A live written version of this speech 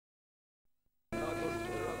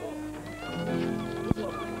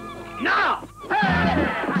Now!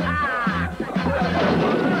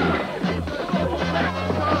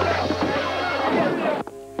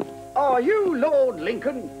 Are you Lord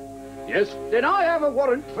Lincoln? Yes? Then I have a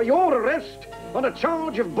warrant for your arrest on a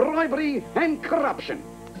charge of bribery and corruption.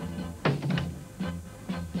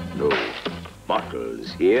 No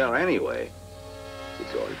bottles here anyway.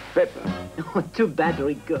 It's all pepper. Oh, too bad,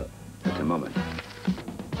 Rico. At a moment.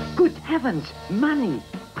 Good heavens, money.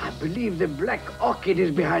 I believe the Black Orchid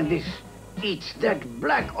is behind this. It's that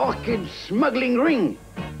Black Orchid smuggling ring.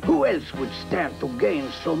 Who else would stand to gain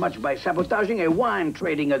so much by sabotaging a wine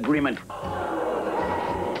trading agreement?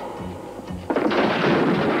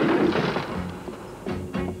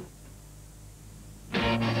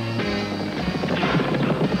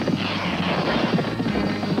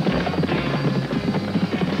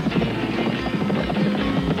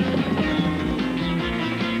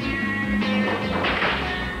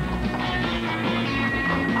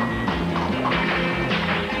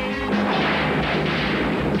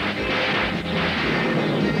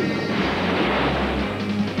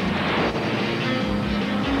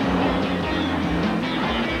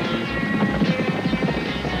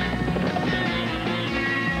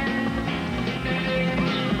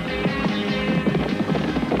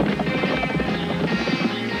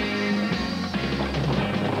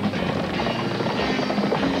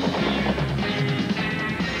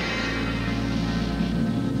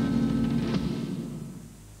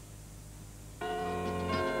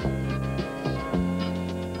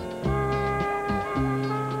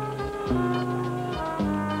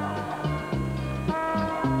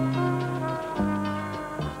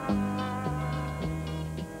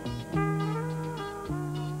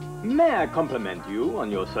 May I compliment you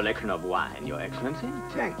on your selection of wine, Your Excellency?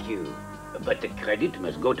 Thank you. But the credit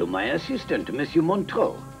must go to my assistant, Monsieur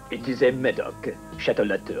Montreux. It is a Medoc, Chateau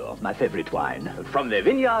Latour, my favorite wine, from the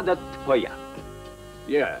vineyard at Pauillac.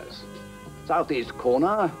 Yes. Southeast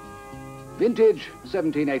corner. Vintage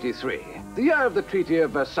 1783. The year of the Treaty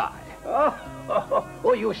of Versailles.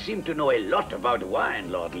 Oh, you seem to know a lot about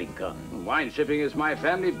wine, Lord Lincoln. Wine shipping is my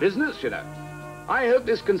family business, you know. I hope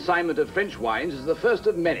this consignment of French wines is the first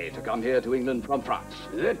of many to come here to England from France.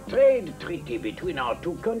 The trade treaty between our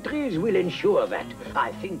two countries will ensure that.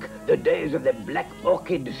 I think the days of the Black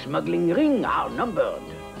Orchid smuggling ring are numbered.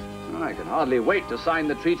 I can hardly wait to sign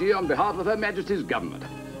the treaty on behalf of Her Majesty's government.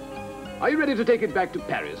 Are you ready to take it back to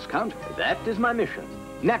Paris, Count? That is my mission.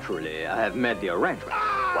 Naturally, I have made the arrangement.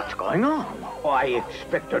 What's going on? Oh, I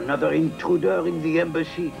expect another intruder in the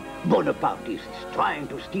embassy. Bonapartists trying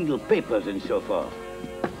to steal papers and so forth.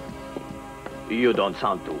 You don't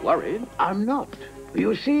sound too worried. I'm not.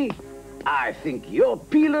 You see, I think your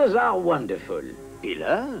peelers are wonderful.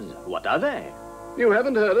 Peelers? What are they? You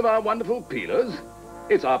haven't heard of our wonderful peelers?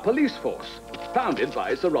 It's our police force, founded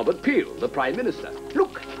by Sir Robert Peel, the Prime Minister.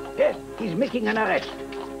 Look, there, he's making an arrest.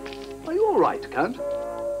 Are you all right, Count?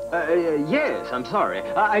 Yes, I'm sorry.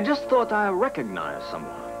 I just thought I recognized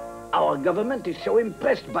someone. Our government is so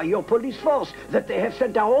impressed by your police force that they have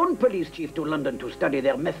sent our own police chief to London to study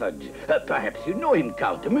their methods. Perhaps you know him,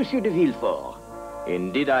 Count, Monsieur de Villefort.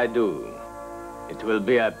 Indeed I do. It will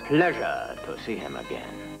be a pleasure to see him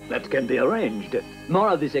again. That can be arranged. More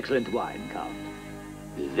of this excellent wine, Count.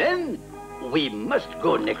 Then we must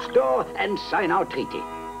go next door and sign our treaty.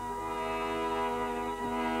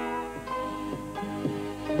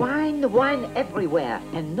 Wine, wine everywhere,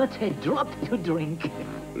 and not a drop to drink.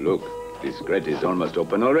 Look, this grate is almost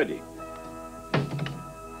open already.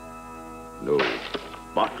 No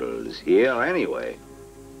bottles here anyway.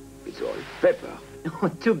 It's all pepper. Oh,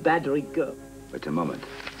 too bad, Rico. Wait a moment.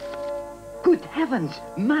 Good heavens,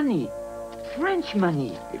 money. French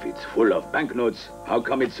money. If it's full of banknotes, how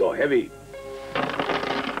come it's so heavy?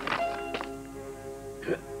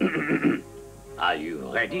 Are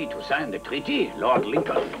you ready to sign the treaty, Lord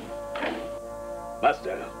Lincoln?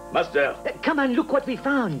 Master. Come and look what we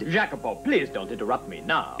found. Jacopo, please don't interrupt me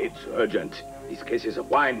now. It's urgent. These cases of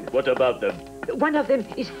wine. What about them? One of them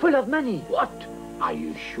is full of money. What? Are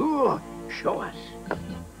you sure? Show us.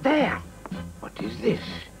 There. What is this?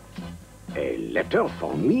 A letter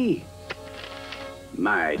for me?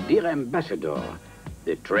 My dear ambassador,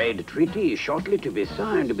 the trade treaty shortly to be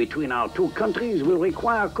signed between our two countries will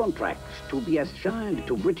require contracts to be assigned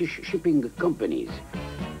to British shipping companies.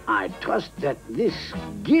 I trust that this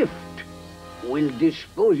gift will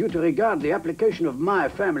dispose you to regard the application of my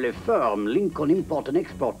family firm, Lincoln Import and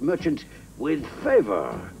Export Merchants, with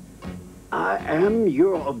favor. I am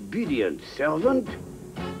your obedient servant,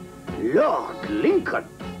 Lord Lincoln.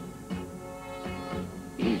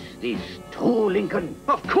 Is this true, Lincoln?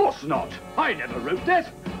 Of course not. I never wrote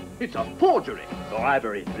that. It's a forgery.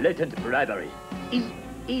 Bribery, blatant bribery.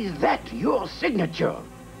 Is that your signature?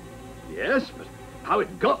 Yes, but how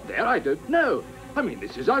it got there, I don't know. I mean,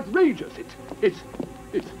 this is outrageous. It's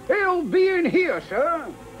He'll be in here, sir.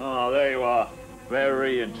 Oh, there you are.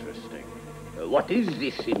 Very interesting. What is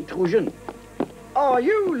this intrusion? Are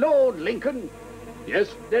you Lord Lincoln?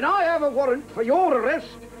 Yes. Then I have a warrant for your arrest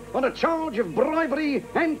on a charge of bribery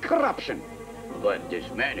and corruption. But this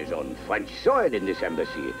man is on French soil in this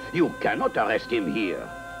embassy. You cannot arrest him here.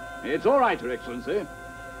 It's all right, Your Excellency.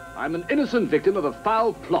 I'm an innocent victim of a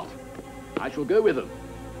foul plot. I shall go with them.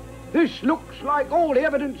 This looks like all the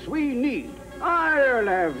evidence we need. I'll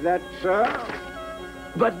have that, sir.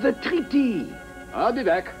 But the treaty... I'll be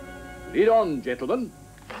back. Lead on, gentlemen.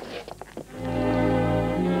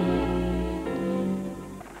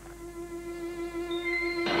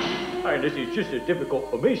 And this is just as difficult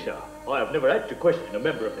for me, sir. I have never had to question a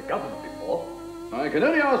member of the government before. I can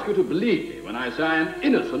only ask you to believe me when I say I am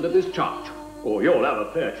innocent of this charge. Oh, you'll have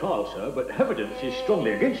a fair trial, sir, but evidence is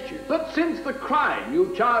strongly against you. But since the crime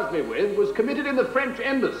you charged me with was committed in the French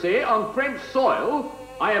embassy on French soil,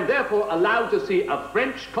 I am therefore allowed to see a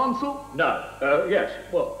French consul? No. Yes.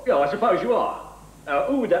 Well, yeah, I suppose you are.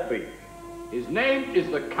 Who would that be? His name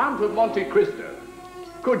is the Count of Monte Cristo.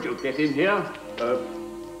 Could you get in here?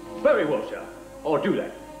 Very well, sir. I'll do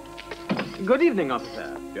that. Good evening,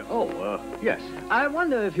 officer. Yes. I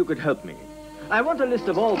wonder if you could help me. I want a list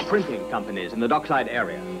of all printing companies in the dockside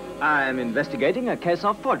area. I'm investigating a case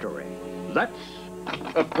of forgery. That's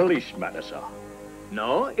a police matter, sir.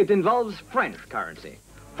 No, it involves French currency.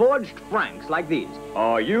 Forged francs like these.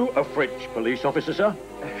 Are you a French police officer, sir?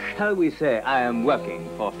 Shall we say I am working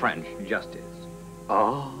for French justice?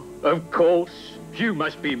 Ah, of course. You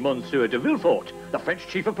must be Monsieur de Villefort, the French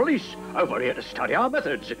chief of police, over here to study our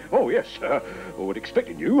methods. Oh, yes, sir. I would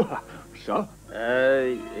expected you, sir.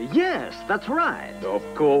 Yes, that's right. Of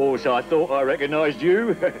course, I thought I recognized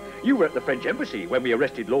you. You were at the French embassy when we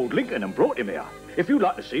arrested Lord Lincoln and brought him here. If you'd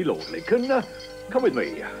like to see Lord Lincoln, come with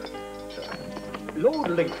me.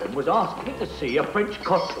 Lord Lincoln was asking to see a French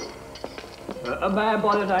consul. A man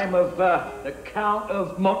by the name of the Count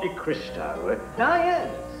of Monte Cristo. Ah,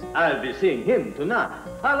 yes. I'll be seeing him tonight.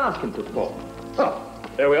 I'll ask him to call. Oh,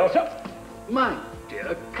 there we are, sir. My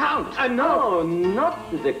dear Count! No,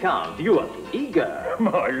 not the Count. You are too eager.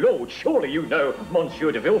 My lord, surely you know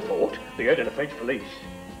Monsieur de Villefort, the head of the French police.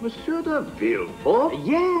 Monsieur de Villefort?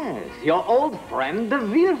 Yes, your old friend de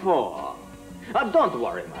Villefort. Don't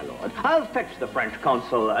worry, my lord. I'll fetch the French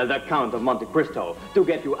consul, the Count of Monte Cristo, to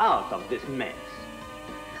get you out of this mess.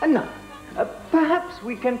 And now, perhaps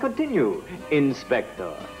we can continue,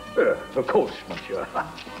 Inspector. Of course, monsieur.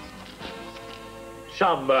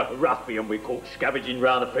 Some ruffian we caught scavenging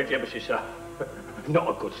round the French embassy, sir. Not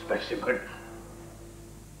a good specimen.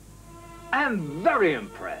 I'm very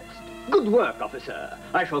impressed. Good work, officer.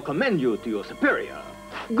 I shall commend you to your superior.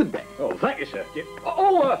 Good day. Oh, thank you, sir.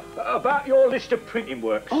 About your list of printing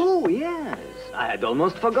works. Oh, yes. I had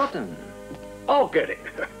almost forgotten. I'll get it.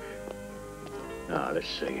 Now, let's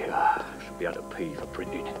see. Should be under P for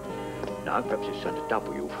printed. No, perhaps it's under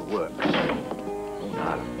W for works. Oh,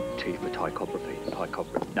 no. T for typography.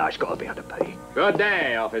 No, it's got to be under P. Good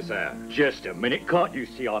day, officer. Just a minute. Can't you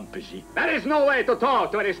see I'm busy? That is no way to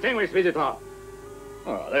talk to a distinguished visitor.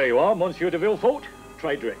 Oh, there you are, Monsieur de Villefort.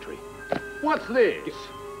 Trade directory. What's this?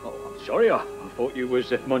 Oh, I'm sorry. I thought you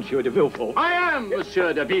was Monsieur de Villefort. I am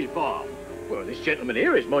Monsieur de Villefort. Well, this gentleman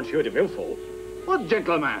here is Monsieur de Villefort. What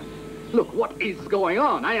gentleman? Look, what is going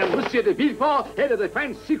on? I am Monsieur de Villefort, head of the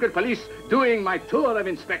French secret police, doing my tour of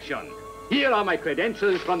inspection. Here are my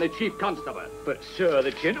credentials from the chief constable. But, sir,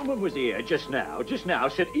 the gentleman was here just now,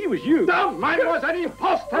 said he was you. The man was an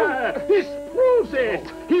imposter! This proves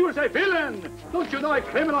it! He was a villain! Don't you know a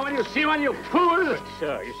criminal when you see one, you fool? But,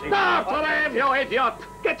 sir, you see... After him, you idiot!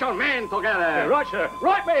 Get your men together! Yeah, right, sir.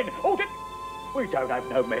 Right, men! We don't have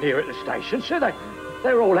no men here at the station, sir.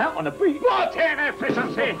 They're all out on the beat. What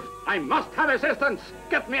inefficiency! I must have assistance!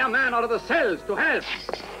 Get me a man out of the cells to help!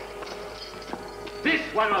 This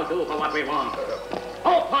one will do for what we want.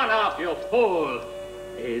 Open up, you fool!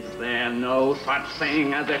 Is there no such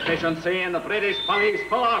thing as efficiency in the British police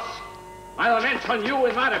force? I'll mention you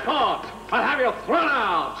in my report. I'll have you thrown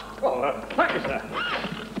out. Oh, thank you, sir.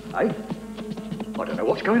 I don't know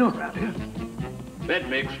what's going on around here. That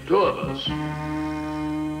makes two of us.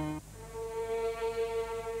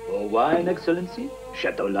 For wine, Excellency?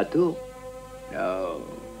 Chateau Latour. No,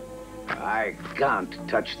 I can't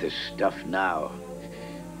touch this stuff now.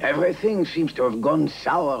 Everything seems to have gone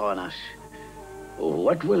sour on us.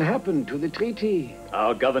 What will happen to the treaty?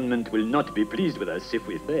 Our government will not be pleased with us if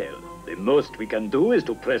we fail. The most we can do is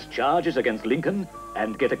to press charges against Lincoln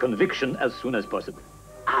and get a conviction as soon as possible.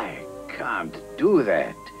 I can't do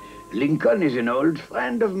that. Lincoln is an old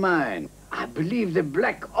friend of mine. I believe the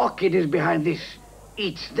Black Orchid is behind this.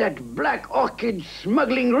 It's that Black Orchid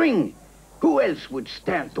smuggling ring. Who else would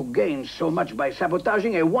stand to gain so much by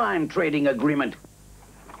sabotaging a wine trading agreement?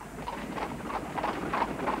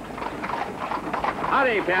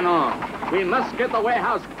 Hurry, Pianon. We must get the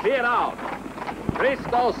warehouse cleared out.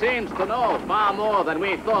 Keristo seems to know far more than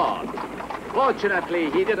we thought. Fortunately,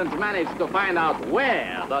 he didn't manage to find out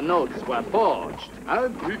where the notes were forged.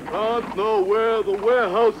 And we can't know where the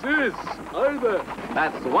warehouse is, either.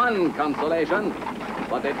 That's one consolation,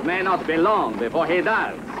 but it may not be long before he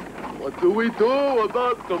does. What do we do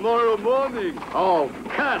about tomorrow morning? Oh,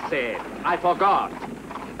 curse it! I forgot.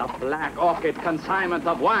 The Black Orchid consignment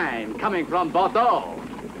of wine coming from Bordeaux.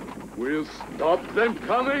 We'll stop them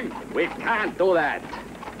coming? We can't do that.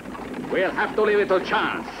 We'll have to leave it to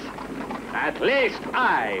chance. At least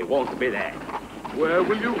I won't be there. Where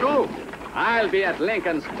will you go? I'll be at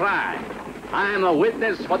Lincoln's trial. I'm a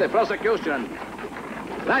witness for the prosecution.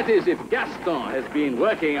 That is, if Gaston has been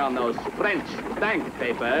working on those French bank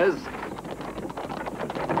papers.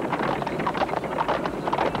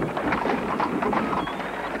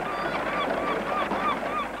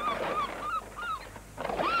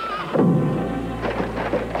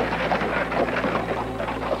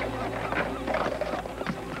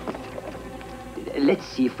 Let's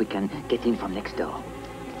see if we can get in from next door.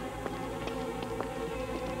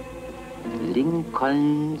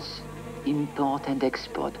 Lincoln's import and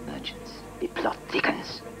export merchants. The plot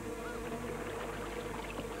thickens.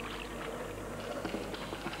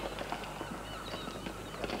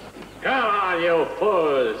 Come on, you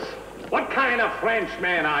fools. What kind of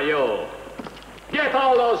Frenchmen are you? Get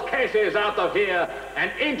all those cases out of here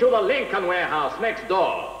and into the Lincoln warehouse next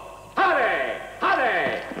door. Hurry!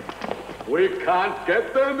 Hurry! We can't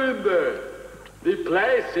get them in there. The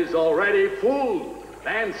place is already full.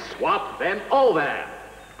 Then swap them over.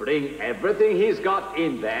 Bring everything he's got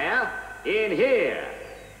in there, in here.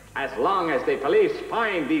 As long as the police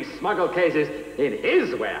find these smuggled cases in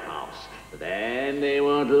his warehouse, then they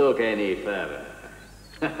won't look any further.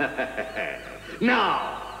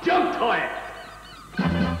 Now, jump to it!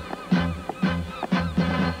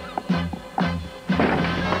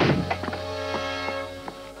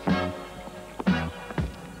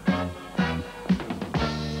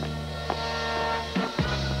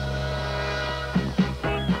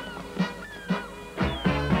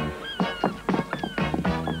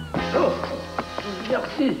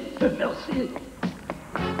 Merci.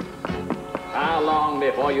 How long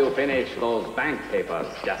before you finish those bank papers,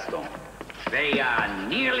 Gaston? They are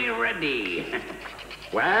nearly ready.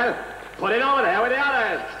 Well, put it over there with the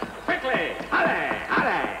others. Quickly! Hurry!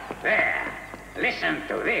 Hurry! There. Listen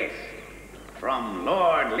to this. From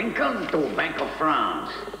Lord Lincoln to Bank of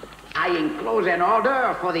France. I enclose an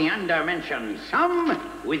order for the undermentioned sum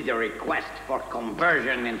with the request for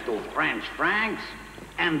conversion into French francs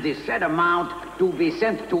and the said amount to be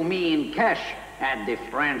sent to me in cash at the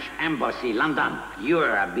French Embassy, London.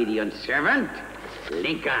 Your obedient servant,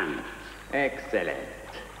 Lincoln. Excellent.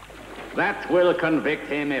 That will convict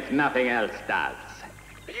him if nothing else does.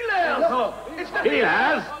 Pillars!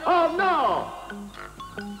 Pillars? Oh, no!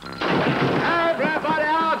 Everybody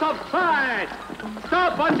out of sight!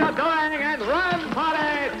 Stop what you're doing and run for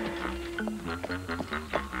it!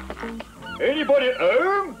 Anybody at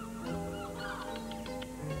home?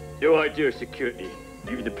 No idea, security.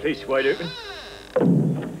 Leaving the place wide open.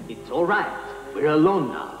 It's all right. We're alone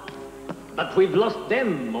now. But we've lost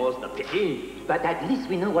them, more's the pity. But at least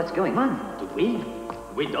we know what's going on. Do we?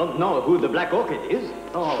 We don't know who the Black Orchid is.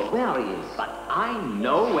 Oh, where he is. But I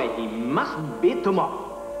know where he must be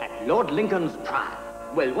tomorrow, at Lord Lincoln's trial.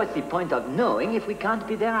 Well, what's the point of knowing if we can't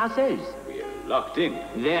be there ourselves? We are locked in.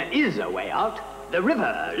 There is a way out. The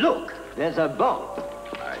river, look, there's a boat.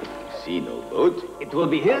 I see no boat. It will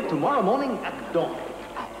be here tomorrow morning at dawn.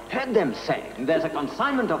 I heard them say there's a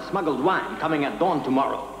consignment of smuggled wine coming at dawn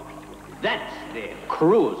tomorrow. That's the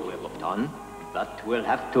cruise we're booked on. But we'll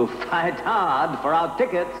have to fight hard for our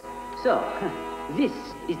tickets. So, this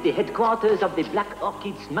is the headquarters of the Black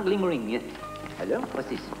Orchid smuggling ring. Hello? What's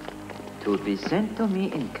this? To be sent to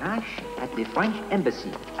me in cash at the French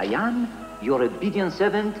Embassy. I am your obedient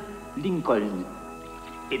servant, Lincoln.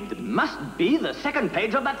 It must be the second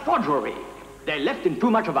page of that forgery. They left in too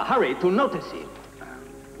much of a hurry to notice it.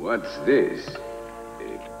 What's this?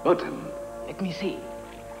 A button. Let me see.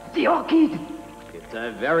 The orchid! It's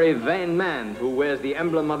a very vain man who wears the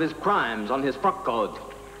emblem of his crimes on his frock coat.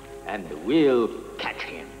 And we'll catch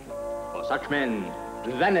him. For such men,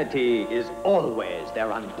 vanity is always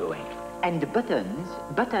their undoing. And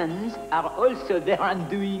buttons are also their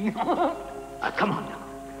undoing. Come on now.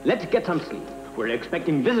 Let's get some sleep. We're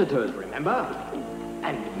expecting visitors, remember?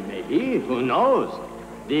 And maybe, who knows,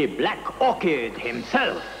 the Black Orchid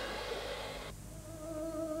himself.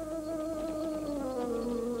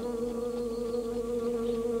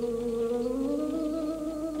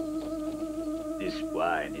 This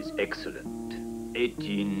wine is excellent.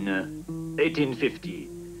 1850,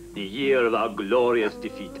 the year of our glorious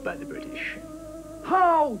defeat by the British.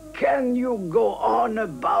 How can you go on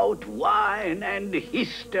about wine and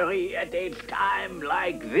history at a time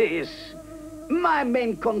like this? My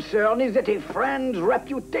main concern is that a friend's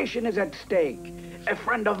reputation is at stake. A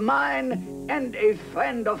friend of mine and a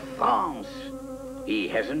friend of France. He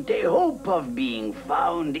hasn't a hope of being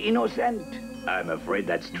found innocent. I'm afraid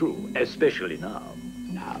that's true, especially now.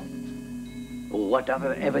 Now, what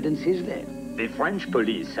other evidence is there? The French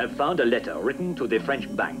police have found a letter written to the French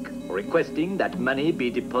bank requesting that money be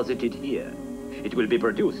deposited here. It will be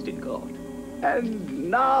produced in court.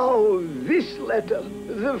 And now this letter.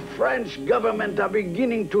 The French government are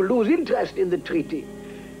beginning to lose interest in the treaty.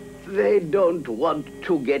 They don't want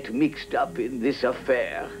to get mixed up in this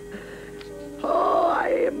affair. Oh, I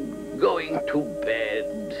am going to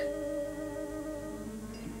bed.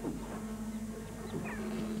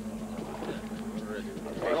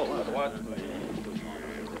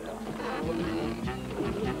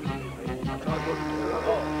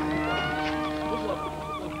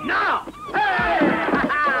 Now!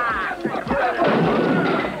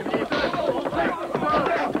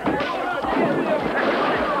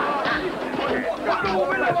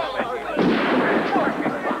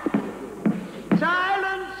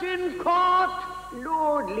 Silence in court!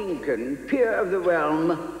 Lord Lincoln, peer of the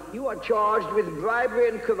realm, you are charged with bribery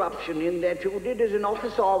and corruption in that you did as an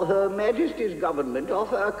officer of Her Majesty's government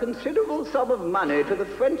offer a considerable sum of money to the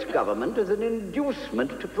French government as an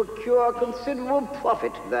inducement to procure considerable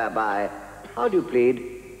profit thereby. How do you plead?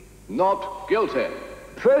 Not guilty.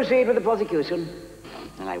 Proceed with the prosecution.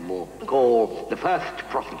 And I will call the first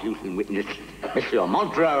prosecution witness, Monsieur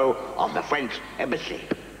Montreux of the French Embassy.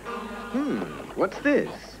 What's this?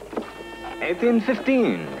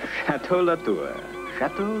 1815, Chateau Latour.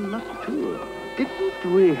 Chateau Latour.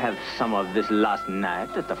 Didn't we have some of this last night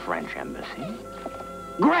at the French Embassy?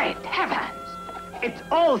 Great heavens! It's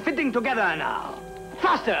all fitting together now.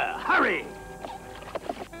 Faster, hurry!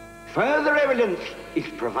 Further evidence is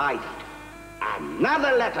provided.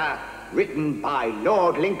 Another letter written by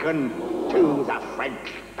Lord Lincoln to the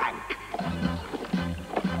French bank.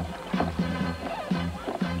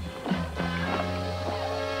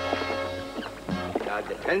 The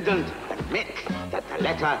defendant admits that the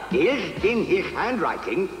letter is in his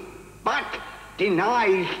handwriting, but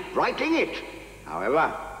denies writing it.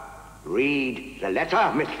 However, read the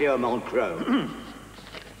letter, Monsieur Montreux.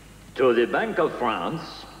 To the Bank of France,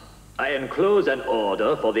 I enclose an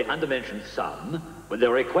order for the undermentioned sum with a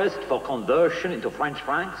request for conversion into French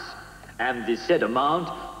francs and the said amount...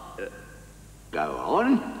 Go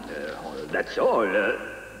on. That's all.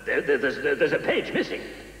 There's a page missing.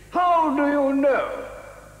 How do you know?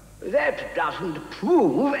 That doesn't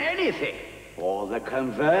prove anything. For the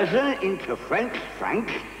conversion into French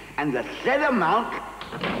francs and the said amount...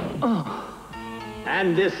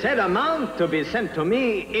 And this said amount to be sent to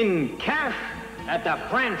me in cash at the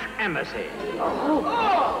French Embassy.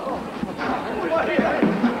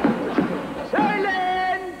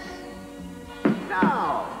 Silence!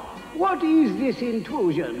 Now, what is this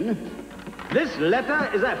intrusion? This letter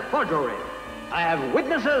is a forgery. I have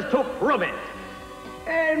witnesses to prove it.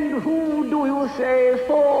 And who do you say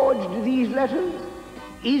forged these letters?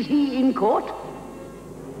 Is he in court?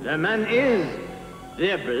 The man is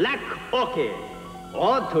the Black Orchid,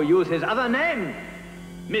 or to use his other name,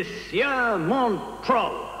 Monsieur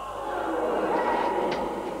Montreux.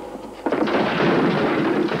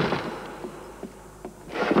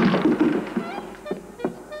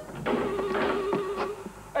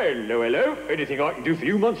 Hello, hello. Anything I can do for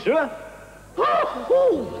you, monsieur?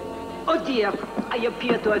 Oh dear, I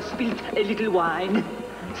appear to have spilt a little wine.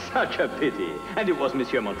 Such a pity. And it was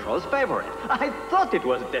Monsieur Montreux's favorite. I thought it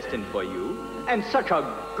was destined for you. And such a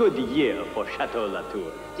good year for Chateau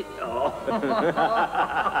Latour.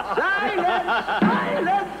 Silence!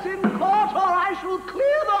 Silence in court, or I shall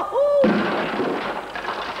clear the hall!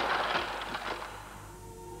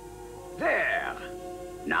 There.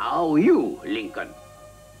 Now you, Lincoln.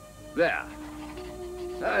 There.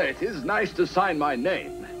 It is nice to sign my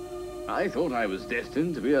name. I thought I was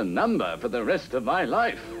destined to be a number for the rest of my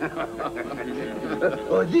life.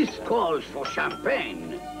 This calls for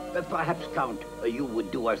champagne. Perhaps, Count, you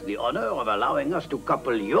would do us the honor of allowing us to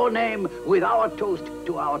couple your name with our toast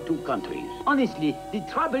to our two countries. Honestly, the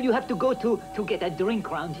trouble you have to go to get a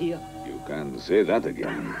drink round here. You can say that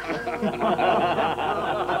again.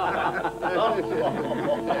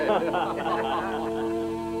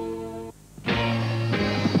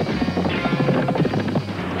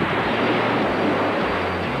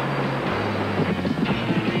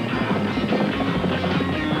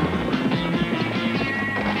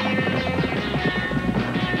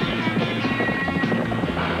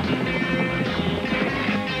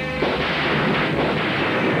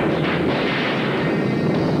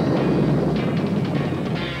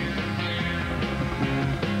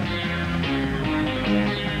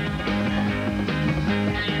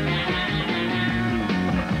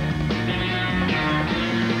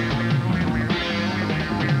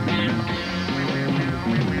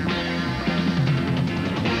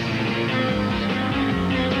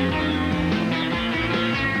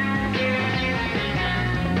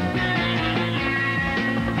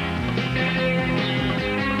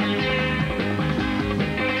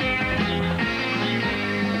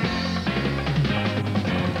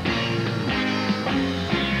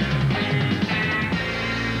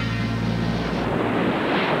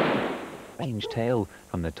 Tale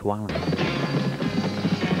from the twilight.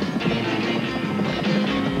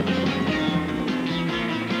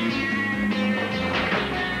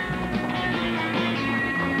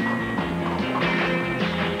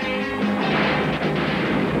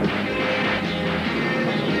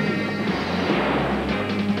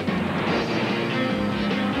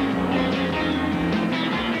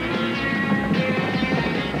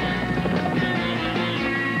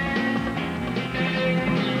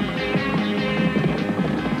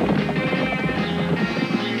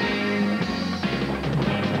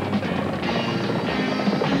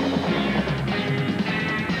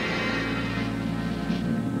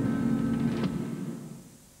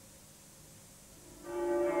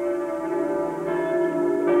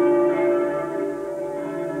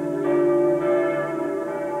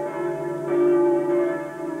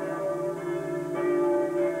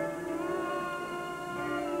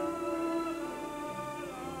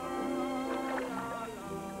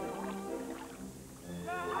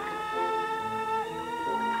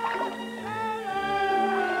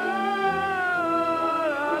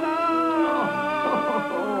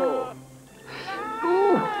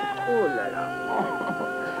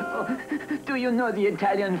 Do you know the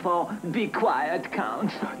Italian for be quiet,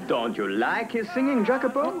 Count? Don't you like his singing,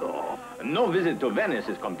 Jacopo? No visit to Venice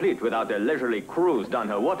is complete without a leisurely cruise down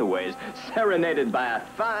her waterways, serenaded by a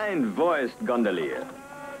fine-voiced gondolier.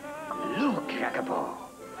 Look, Jacopo.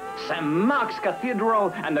 St. Mark's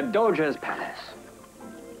Cathedral and the Doge's Palace.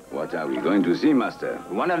 What are we going to see, Master?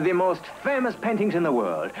 One of the most famous paintings in the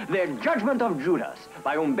world, The Judgment of Judas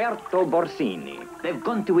by Umberto Borsini. They've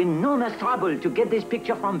gone to enormous trouble to get this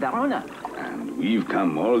picture from Verona. And we've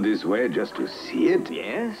come all this way just to see it?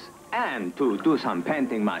 Yes, and to do some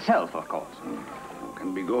painting myself, of course.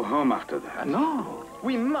 Can we go home after that? No,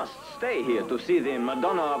 we must stay here to see the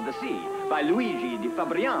Madonna of the Sea by Luigi di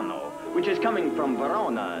Fabriano, which is coming from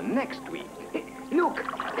Verona next week. Look,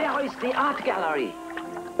 there is the art gallery.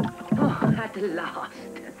 Oh, at last.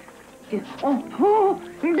 Oh,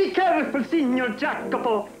 be careful, Signor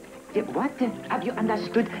Jacopo. What? Have you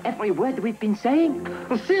understood every word we've been saying?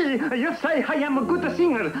 See, you say I am a good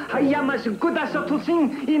singer. I am as good as to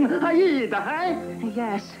sing in Aida, eh?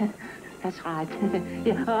 Yes, that's right.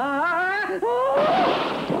 Yeah.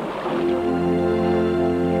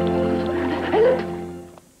 Help!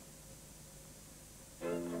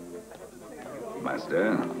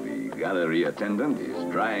 Master, the gallery attendant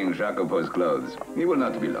is drying Jacopo's clothes. He will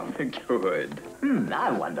not be long. Good.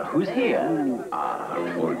 I wonder who's here. Who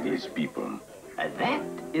are all these people? That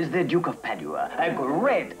is the Duke of Padua, a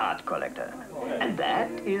great art collector. And that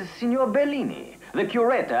is Signor Bellini, the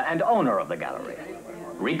curator and owner of the gallery.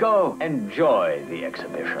 Rico, enjoy the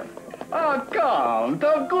exhibition. Ah, Count,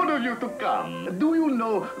 how good of you to come. Do you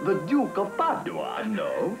know the Duke of Padua?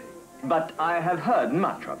 No, but I have heard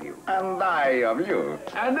much of you. And I of you.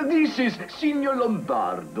 And this is Signor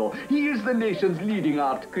Lombardo. He is the nation's leading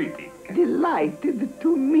art critic. Delighted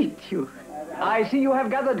to meet you. I see you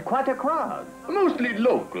have gathered quite a crowd. Mostly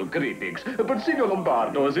local critics, but Signor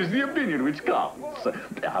Lombardo's is the opinion which counts.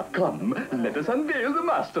 Come, let us unveil the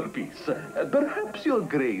masterpiece. Perhaps, Your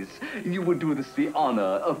Grace, you would do us the honor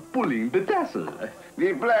of pulling the tassel.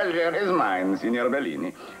 The pleasure is mine, Signor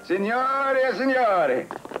Bellini. Signore, signore,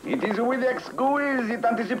 it is with exquisite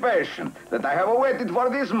anticipation that I have awaited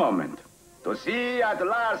for this moment. To see at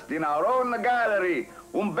last in our own gallery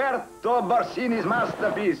Umberto Borsini's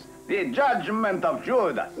masterpiece, The Judgment of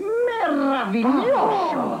Judas.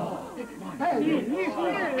 Meraviglioso!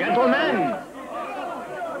 Gentlemen,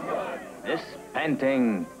 this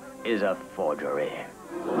painting is a forgery.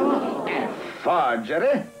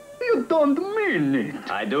 Forgery? You don't mean it.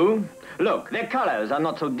 I do. Look, the colors are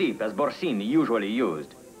not so deep as Borsini usually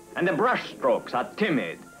used. And the brush strokes are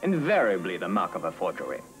timid, invariably the mark of a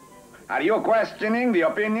forgery. Are you questioning the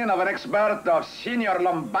opinion of an expert of Signor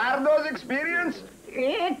Lombardo's experience?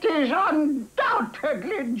 It is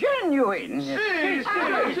undoubtedly genuine. Si,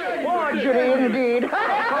 Forgery indeed.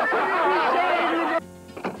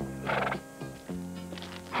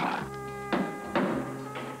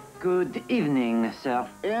 Good evening, sir.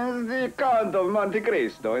 Is the Count of Monte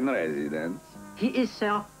Cristo in residence? He is,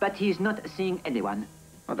 sir, but he is not seeing anyone.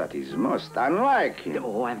 Oh, that is most unlike him.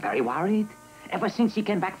 Oh, I'm very worried. Ever since he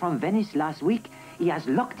came back from Venice last week, he has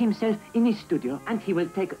locked himself in his studio, and he will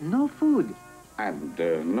take no food. And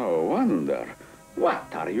no wonder. What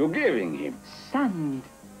are you giving him?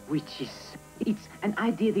 Sandwiches. It's an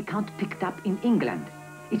idea the Count picked up in England.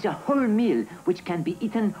 It's a whole meal which can be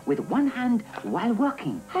eaten with one hand while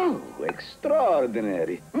working. Oh,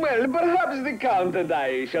 extraordinary. Well, perhaps the Count and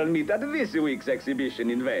I shall meet at this week's exhibition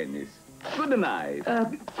in Venice. Good night.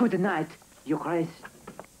 Good night, Your Grace.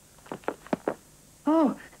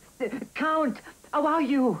 Oh, Count, how are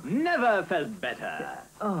you? Never felt better.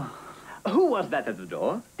 Oh, Who was that at the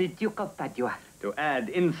door? the Duke of Padua. To add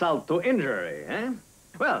insult to injury, eh?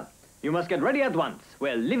 Well, you must get ready at once.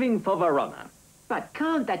 We're leaving for Verona. But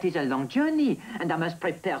Count, that is a long journey, and I must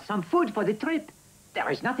prepare some food for the trip. There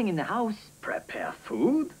is nothing in the house. Prepare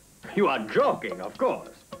food? You are joking, of course.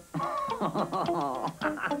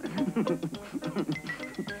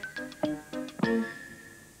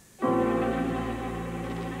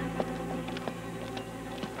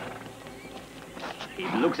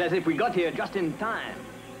 It looks as if we got here just in time.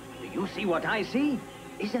 Do you see what I see?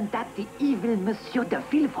 Isn't that the evil Monsieur de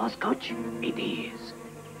Villefort's coach? It is.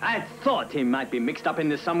 I thought he might be mixed up in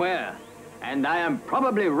this somewhere. And I am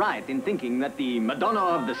probably right in thinking that the Madonna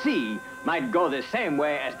of the Sea might go the same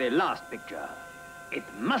way as the last picture. It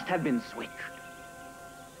must have been switched.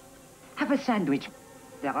 Have a sandwich.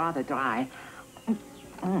 They're rather dry.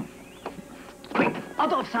 Quick,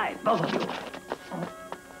 out of sight, both of you.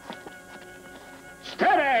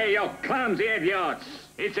 Steady, you clumsy idiots!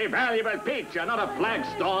 It's a valuable picture, not a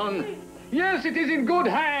flagstone. Yes, it is in good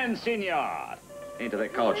hands, Signor. Into the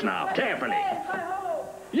coach now, carefully.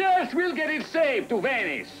 Yes, we'll get it safe to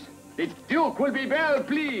Venice. The Duke will be well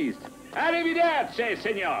pleased. Arrivederci,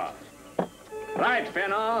 Signor. Right,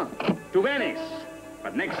 Fenor, to Venice.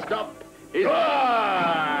 But next stop is...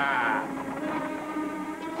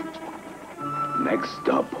 Next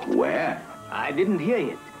stop, where? I didn't hear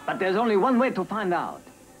it, but there's only one way to find out.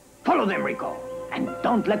 Follow them, Rico, and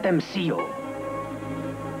don't let them see you.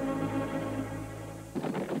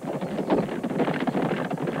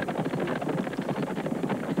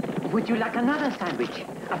 Would you like another sandwich?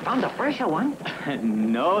 I found a fresher one.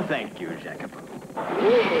 No, thank you, Jacopo.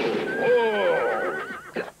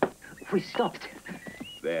 We stopped.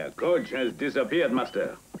 Their coach has disappeared,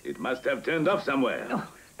 master. It must have turned off somewhere. Oh,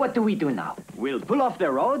 what do we do now? We'll pull off the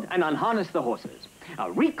road and unharness the horses.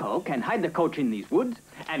 Rico can hide the coach in these woods,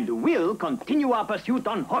 and we'll continue our pursuit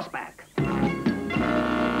on horseback.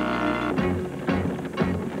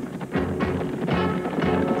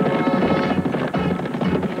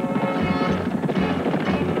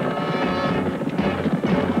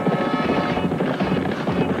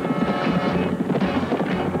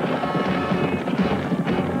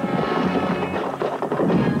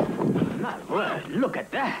 Look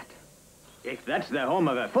at that. If that's the home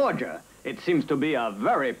of a forger, it seems to be a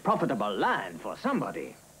very profitable land for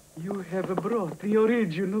somebody. You have brought the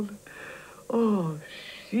original. Oh,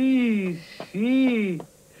 see.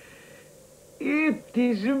 It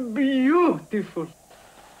is beautiful.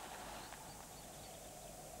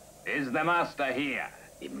 Is the master here?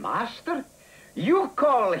 The master? You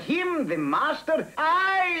call him the master?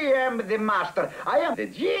 I am the master. I am the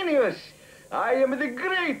genius. I am the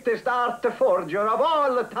greatest art forger of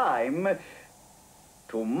all time.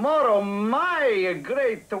 Tomorrow my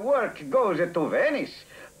great work goes to Venice.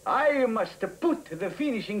 I must put the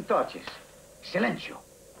finishing touches. Silencio.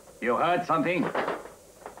 You heard something?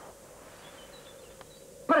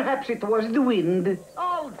 Perhaps it was the wind.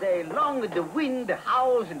 All day long the wind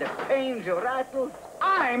howls and the panes rattle.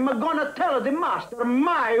 I'm gonna tell the master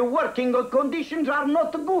my working conditions are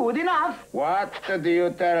not good enough. What do you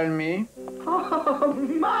tell me? Oh,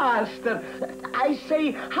 master, I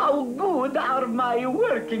say how good are my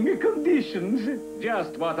working conditions.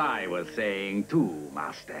 Just what I was saying too,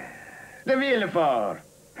 master. De Villefort,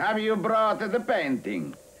 have you brought the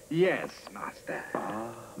painting? Yes, master.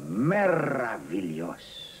 Meraviglioso.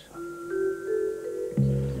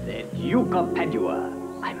 The Duke of Padua.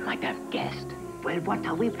 I might have guessed. Well, what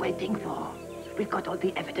are we waiting for? We've got all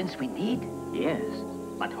the evidence we need. Yes,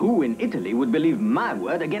 but who in Italy would believe my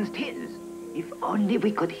word against his? If only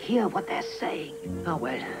we could hear what they're saying. Oh,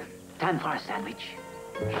 well, time for a sandwich.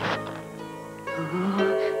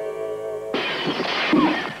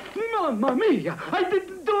 Mamma mia! I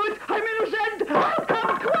didn't do it! I'm innocent! I'll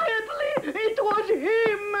come quietly! It was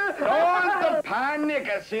him! Don't panic,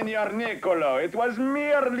 Signor Niccolo. It was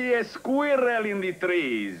merely a squirrel in the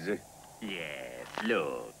trees. Yes,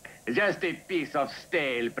 look. Just a piece of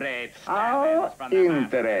stale bread. How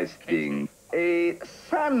interesting. A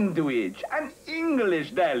sandwich, an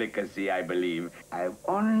English delicacy, I believe. I've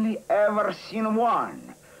only ever seen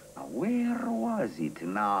one. Now, where was it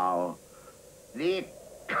now? The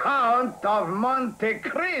Count of Monte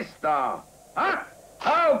Cristo. Huh?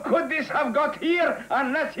 How could this have got here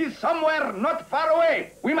unless he's somewhere not far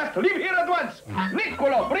away? We must leave here at once.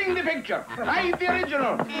 Niccolo, bring the picture. Hide the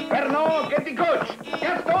original. Pernod, get the coach.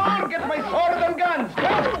 Gaston, get my sword and guns.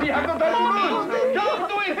 Go, we have no time to lose. Don't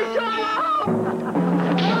do it.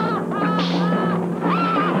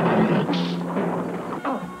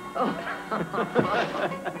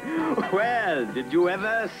 Well, did you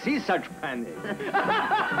ever see such panic?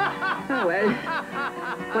 Oh, well,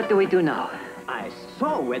 what do we do now? I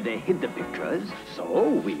saw where they hid the pictures, so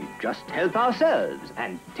we just help ourselves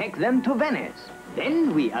and take them to Venice.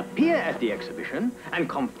 Then we appear at the exhibition and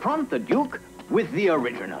confront the Duke with the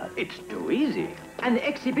original. It's too easy. And the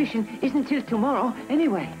exhibition isn't till tomorrow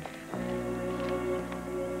anyway.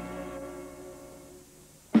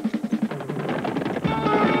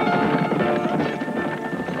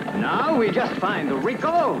 Now we just find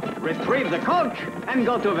Rico, retrieve the coach, and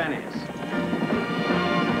go to Venice.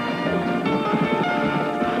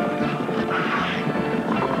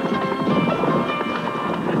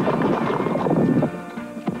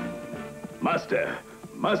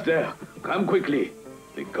 Master, come quickly.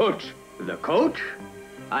 The coach. The coach?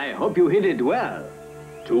 I hope you hid it well.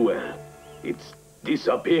 Too well. It's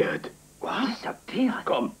disappeared. What? Disappeared?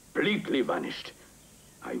 Completely vanished.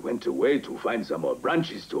 I went away to find some more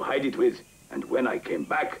branches to hide it with, and when I came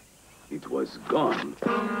back, it was gone.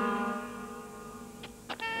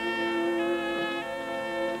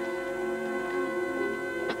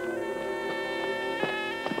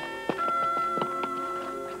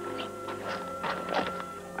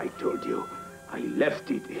 I told you, I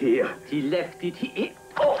left it here. He left it here.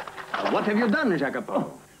 Oh! What have you done,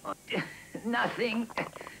 Jacopo? Oh, nothing.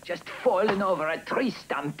 Just fallen over a tree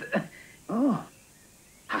stump. Oh,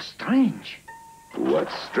 how strange.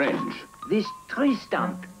 What's strange? This tree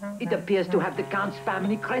stump. It appears to have the Count's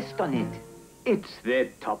family crest on it. It's the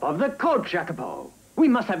top of the coach, Jacopo. We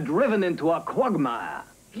must have driven into a quagmire.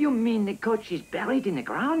 You mean the coach is buried in the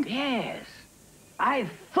ground? Yes. I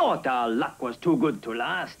thought our luck was too good to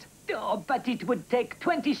last. Oh, but it would take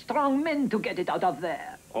 20 strong men to get it out of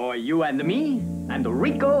there. Or you and me, and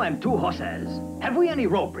Rico and 2 horses. Have we any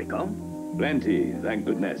rope, Rico? Plenty, thank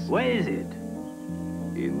goodness. Where is it?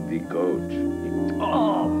 In the coach.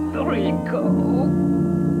 Oh, Rico!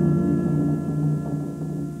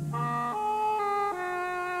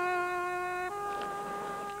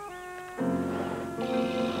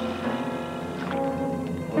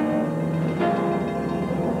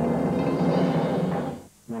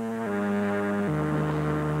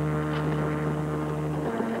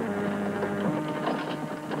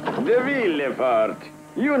 De Villefort,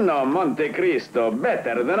 you know Monte Cristo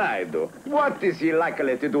better than I do. What is he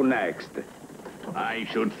likely to do next? I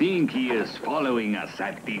should think he is following us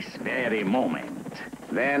at this very moment.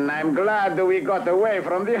 Then I'm glad we got away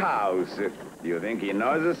from the house. Do you think he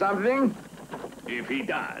knows something? If he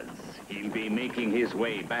does, he'll be making his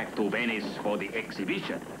way back to Venice for the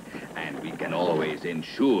exhibition. And we can always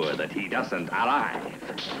ensure that he doesn't arrive.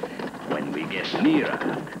 When we get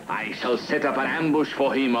nearer, I shall set up an ambush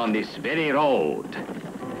for him on this very road.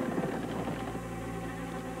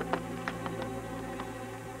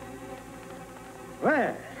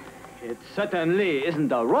 Well, it certainly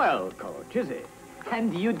isn't a royal coach, is it?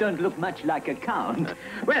 And you don't look much like a count.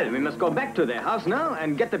 Well, we must go back to their house now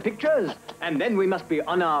and get the pictures, and then we must be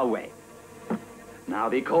on our way. Now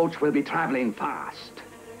the coach will be traveling fast.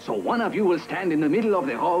 So one of you will stand in the middle of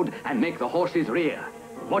the road and make the horses rear.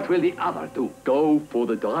 What will the other do? Go for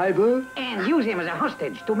the driver? And use him as a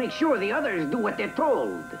hostage to make sure the others do what they're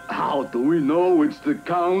told. How do we know it's the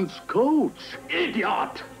Count's coach?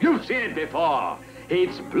 Idiot! You've seen it before.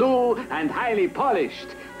 It's blue and highly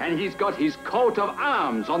polished, and he's got his coat of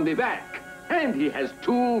arms on the back. And he has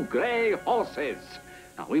 2 gray horses.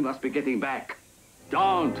 Now we must be getting back.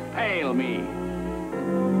 Don't fail me.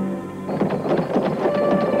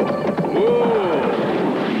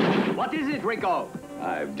 Whoa! What is it, Rico?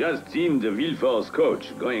 I've just seen the Villefort's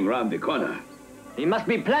coach going round the corner. He must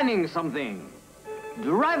be planning something.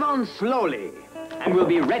 Drive on slowly, and we'll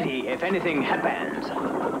be ready if anything happens.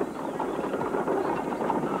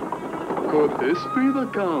 Could this be the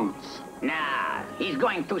Count's? Nah, he's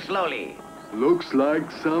going too slowly. Looks like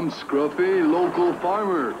some scruffy local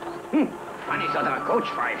farmer. Funny sort of a coach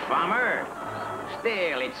for a farmer.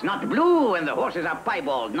 Still, it's not blue and the horses are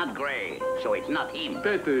piebald, not gray. So it's not him.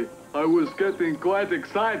 Betty, I was getting quite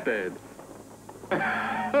excited.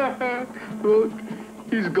 Look,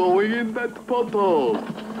 he's going in that pothole.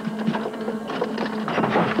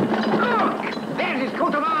 Look! There's his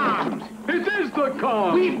coat of arms! It is the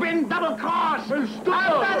Count! We've been double-crossed!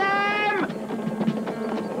 Stop! After them!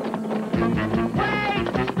 Wait!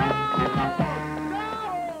 Stop!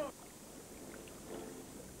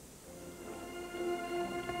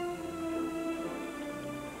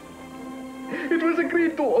 It was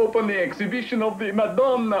agreed to open the exhibition of the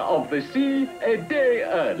Madonna of the Sea a day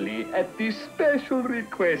early at the special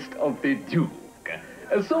request of the Duke.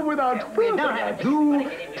 So without further ado...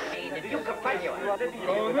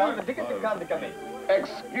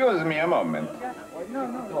 Excuse me a moment.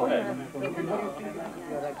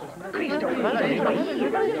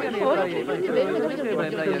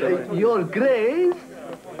 Your Grace?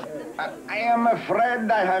 I am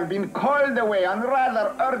afraid I have been called away on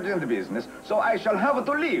rather urgent business, so I shall have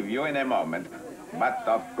to leave you in a moment. But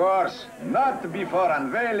of course, not before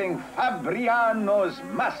unveiling Fabriano's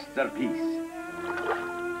masterpiece.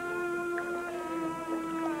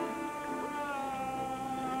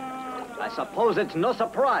 I suppose it's no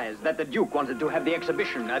surprise that the Duke wanted to have the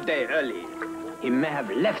exhibition a day early. He may have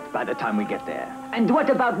left by the time we get there. And what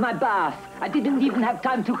about my bath? I didn't even have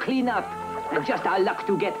time to clean up. And just our luck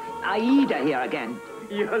to get Aida here again.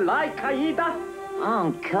 You like Aida?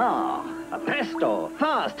 Encore. Presto!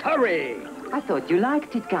 Fast, hurry! I thought you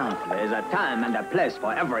liked it, Count. There's a time and a place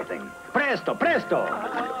for everything. Presto, presto!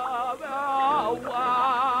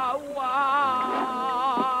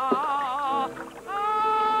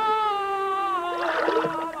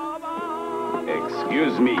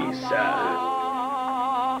 Excuse me, sir.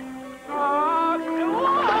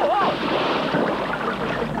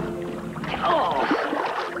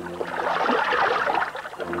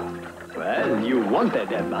 Well, you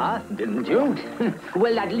wanted a bath, didn't you?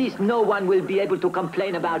 Well, at least no one will be able to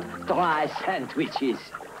complain about dry sandwiches.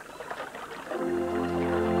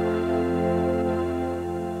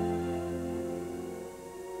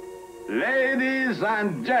 Ladies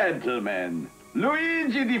and gentlemen,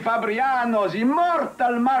 Luigi di Fabriano's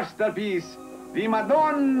immortal masterpiece, the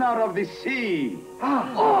Madonna of the Sea.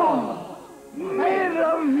 Oh!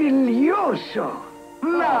 Meraviglioso!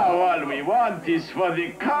 Now all we want is for the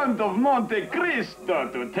Count of Monte Cristo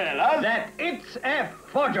to tell us That it's a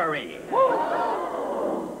forgery.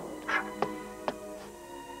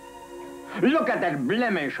 Look at that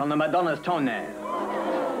blemish on the Madonna's toenail.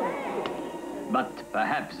 But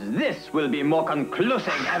perhaps this will be more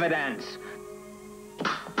conclusive evidence.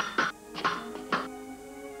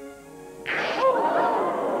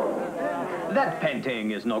 That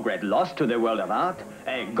painting is no great loss to the world of art.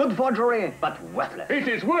 A good forgery, but worthless. It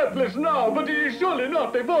is worthless now, but it is surely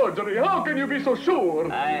not a forgery. How can you be so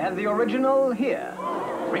sure? I have the original here.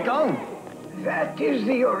 Rico? That is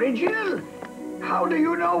the original? How do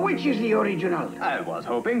you know which is the original? I was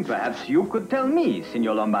hoping perhaps you could tell me,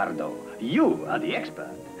 Signor Lombardo. You are the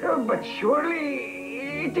expert. But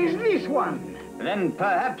surely it is this one. Then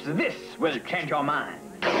perhaps this will change your mind.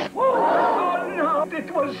 Oh, no,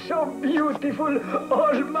 it was so beautiful.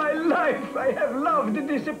 All my life I have loved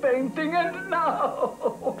this painting, and now...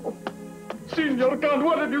 Signor Count,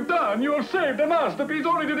 what have you done? You have saved a masterpiece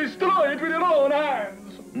only to destroy it with your own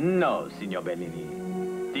hands. No, Signor Bellini.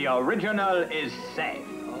 The original is safe.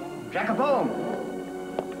 Jacopo!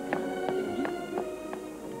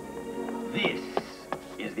 This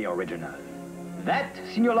is the original. That,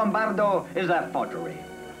 Signor Lombardo, is a forgery.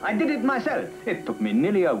 I did it myself. It took me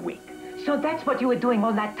nearly a week. So that's what you were doing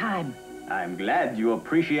all that time? I'm glad you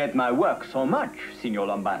appreciate my work so much, Signor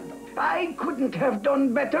Lombardo. I couldn't have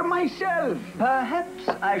done better myself. Perhaps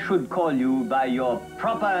I should call you by your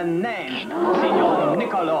proper name, Signor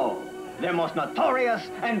Niccolo, the most notorious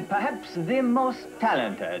and perhaps the most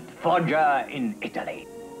talented forger in Italy.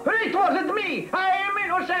 It wasn't me. I am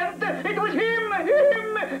innocent. It was him.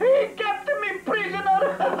 He kept me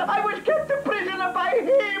prisoner. I was kept prisoner by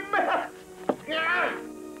him.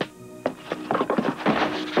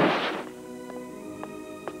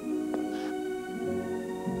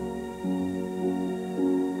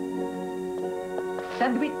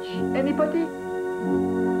 Sandwich, anybody?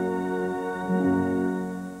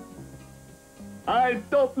 I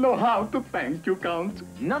don't know how to thank you, Count.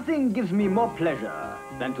 Nothing gives me more pleasure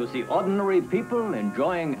than to see ordinary people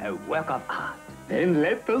enjoying a work of art. Then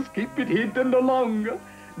let us keep it hidden no longer.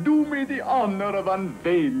 Do me the honor of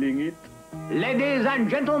unveiling it. Ladies and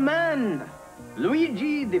gentlemen,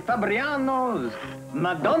 Luigi di Fabriano's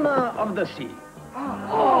Madonna of the Sea. Well,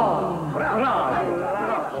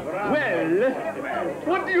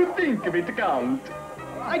 what do you think of it, Count?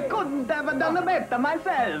 I couldn't have done it better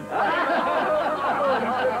myself.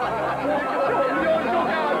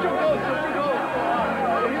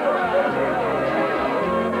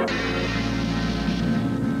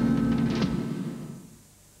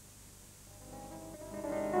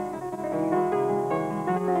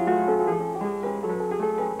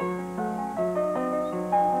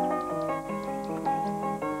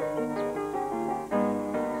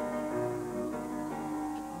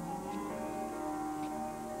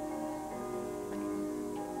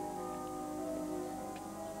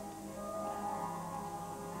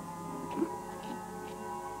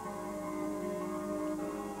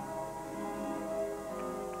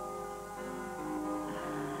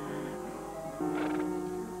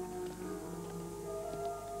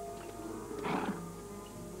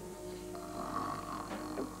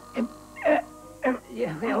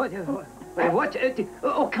 What?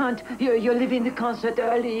 Oh, Count, you're leaving the concert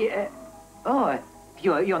early. Oh,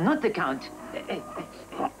 you're not the Count.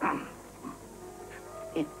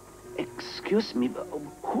 Excuse me, but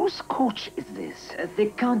whose coach is this? The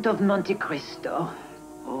Count of Monte Cristo.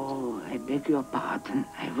 Oh, I beg your pardon.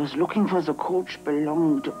 I was looking for the coach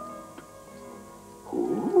belonged to...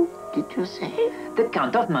 Who did you say? The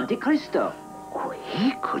Count of Monte Cristo. Oh,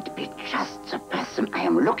 he could be just the person I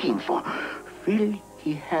am looking for. Will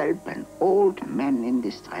he help an old man in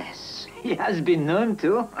distress? He has been known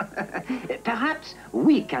to. Perhaps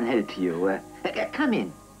we can help you. Come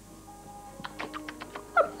in.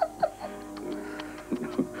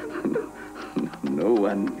 No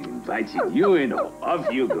one invited you in.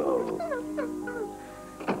 Off you go.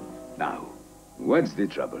 Now, what's the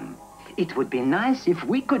trouble? It would be nice if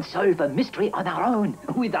we could solve a mystery on our own,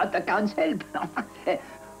 without the Count's help.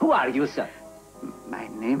 Who are you, sir? My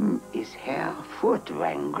name is Herr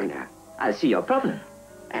Furtwängler. I see your problem.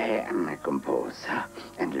 I am a composer,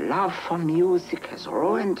 and love for music has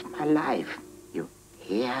ruined my life. You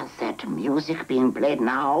hear that music being played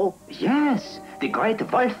now? Yes, the great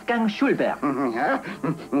Wolfgang Schulberg.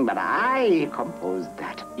 But I composed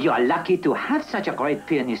that. You are lucky to have such a great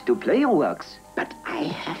pianist to play your works. But I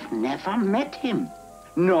have never met him,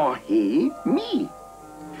 nor he me.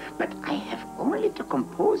 But I have only to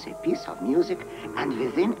compose a piece of music, and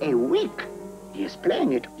within a week, he is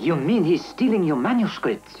playing it. You mean he's stealing your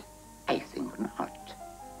manuscripts? I think not.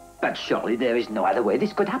 But surely there is no other way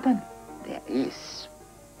this could happen. There is,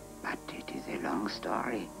 but it is a long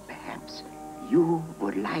story. Perhaps you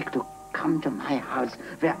would like to come to my house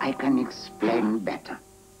where I can explain better.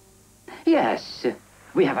 Yes,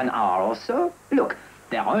 we have an hour or so. Look,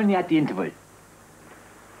 they're only at the interval.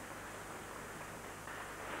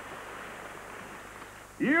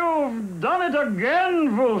 You've done it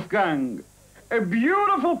again, Wolfgang. A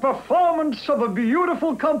beautiful performance of a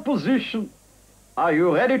beautiful composition. Are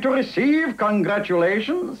you ready to receive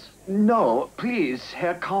congratulations? No, please,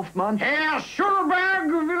 Herr Kaufmann. Herr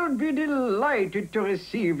Schulberg will be delighted to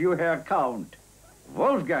receive you, Herr Count.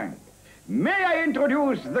 Wolfgang, may I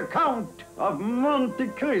introduce the Count of Monte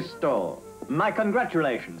Cristo? My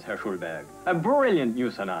congratulations, Herr Schulberg. A brilliant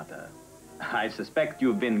new sonata. I suspect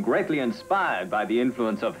you've been greatly inspired by the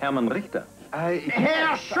influence of Hermann Richter.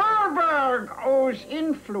 Herr Schulberg owes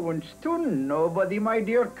influence to nobody, my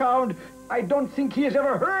dear Count. I don't think he has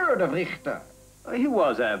ever heard of Richter. He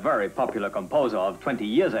was a very popular composer of 20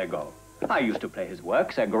 years ago. I used to play his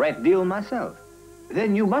works a great deal myself.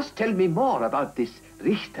 Then you must tell me more about this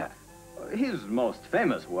Richter. His most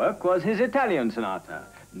famous work was his Italian sonata,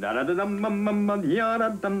 Wolfgang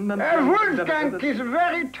is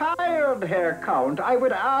very tired, Herr Count. I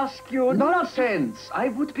would ask you... Nonsense! I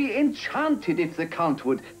would be enchanted if the Count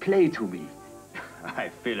would play to me. I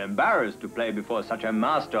feel embarrassed to play before such a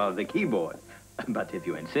master of the keyboard. But if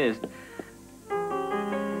you insist...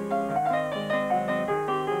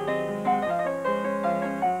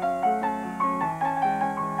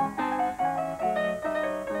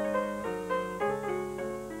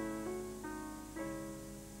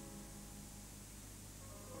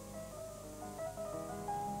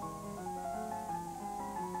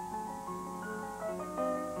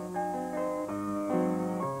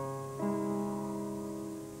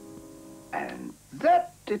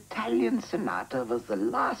 That Italian sonata was the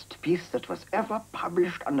last piece that was ever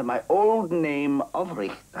published under my old name of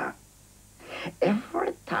Richter.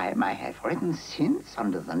 Every time I have written since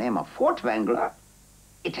under the name of Furtwängler,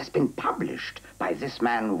 it has been published by this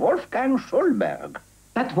man Wolfgang Schulberg.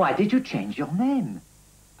 But why did you change your name?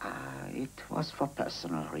 It was for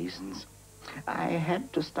personal reasons. I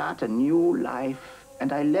had to start a new life,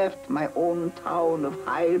 and I left my own town of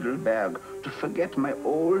Heidelberg to forget my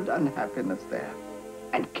old unhappiness there,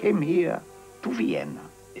 and came here to Vienna.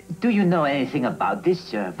 Do you know anything about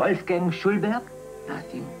this Wolfgang Schulberg?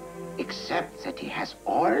 Nothing, except that he has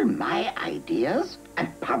all my ideas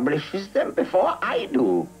and publishes them before I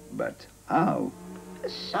do. But how?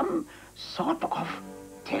 Some sort of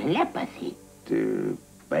telepathy.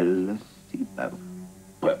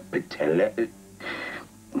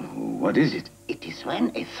 What is it? It is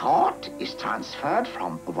when a thought is transferred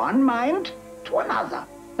from one mind to another.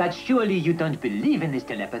 But surely you don't believe in this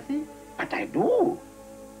telepathy? But I do.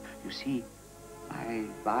 You see, my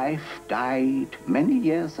wife died many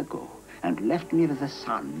years ago and left me with a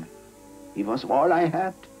son. He was all I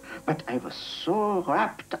had, but I was so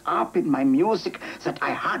wrapped up in my music that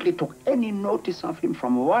I hardly took any notice of him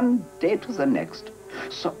from one day to the next.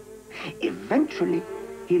 So eventually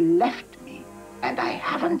he left me, and I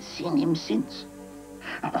haven't seen him since.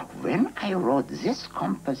 When I wrote this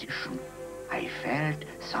composition, I felt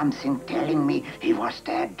something telling me he was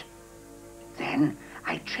dead. Then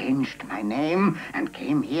I changed my name and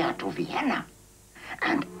came here to Vienna.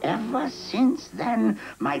 And ever since then,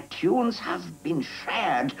 my tunes have been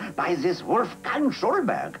shared by this Wolfgang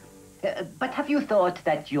Schulberg. But have you thought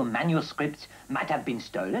that your manuscripts might have been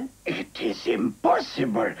stolen? It is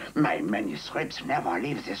impossible. My manuscripts never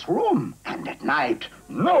leave this room. And at night,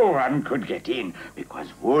 no one could get in,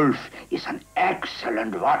 because Wolf is an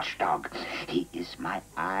excellent watchdog. He is my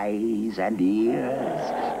eyes and ears.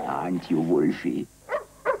 Aren't you, Wolfie?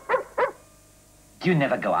 Do you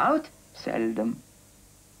never go out? Seldom.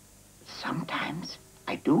 Sometimes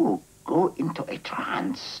I do go into a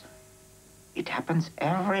trance. It happens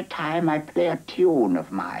every time I play a tune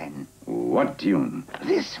of mine. What tune?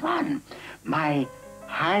 This one, my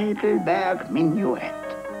Heidelberg Minuet.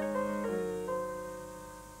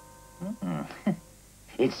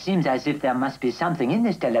 It seems as if there must be something in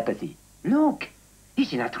this telepathy. Look,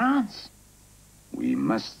 he's in a trance. We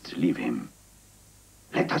must leave him.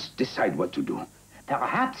 Let us decide what to do.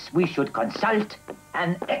 Perhaps we should consult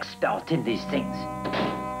an expert in these things.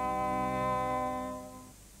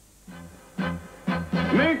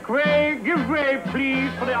 Make way, give way,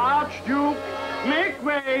 please, for the Archduke. Make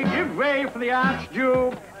way, give way for the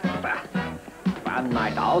Archduke. One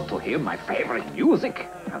night out to hear my favorite music,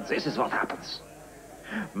 and this is what happens.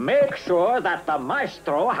 Make sure that the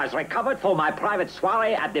maestro has recovered for my private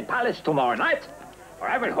soiree at the palace tomorrow night, or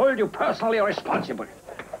I will hold you personally responsible.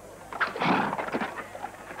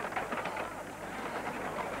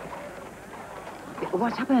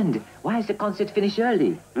 What happened? Why is the concert finished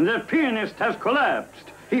early? The pianist has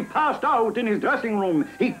collapsed. He passed out in his dressing room.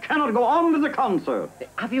 He cannot go on with the concert.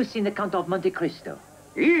 Have you seen the Count of Monte Cristo?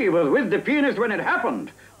 He was with the pianist when it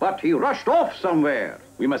happened, but he rushed off somewhere.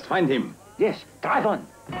 We must find him. Yes, drive on.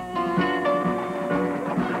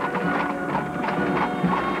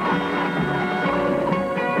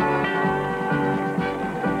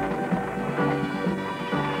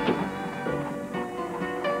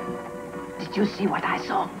 Did you see what I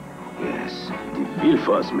saw? Yes, the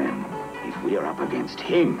Villefort man. If we are up against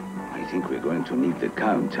him, I think we're going to need the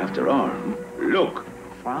Count after all. Look!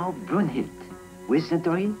 Frau Brunhild.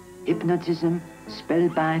 Wizardry, hypnotism,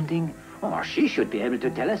 spellbinding. Oh, she should be able to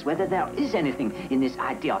tell us whether there is anything in this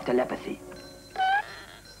idea of telepathy.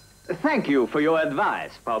 Thank you for your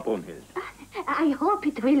advice, Frau Brunhild. I hope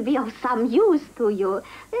it will be of some use to you.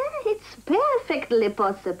 It's perfectly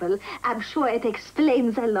possible. I'm sure it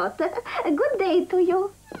explains a lot. Good day to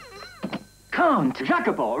you. Count,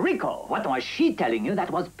 Jacopo, Rico, what was she telling you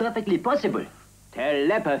that was perfectly possible?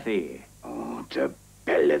 Telepathy. Oh,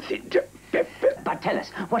 But tell us,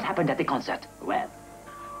 what happened at the concert? Well,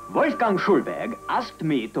 Wolfgang Schulberg asked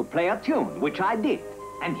me to play a tune, which I did.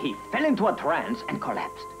 And he fell into a trance and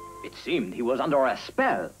collapsed. It seemed he was under a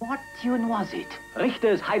spell. What tune was it?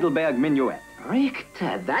 Richter's Heidelberg Minuet.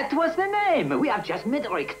 Richter, that was the name. We have just met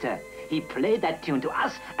Richter. He played that tune to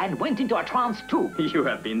us and went into a trance too. You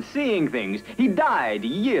have been seeing things. He died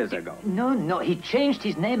years ago. No, he changed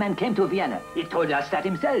his name and came to Vienna. He told us that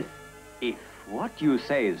himself. If what you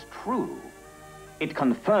say is true, it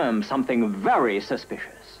confirms something very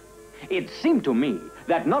suspicious. It seemed to me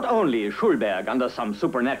that not only is Schulberg under some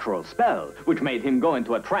supernatural spell, which made him go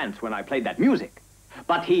into a trance when I played that music,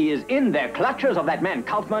 but he is in the clutches of that man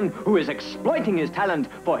Kaufmann, who is exploiting his talent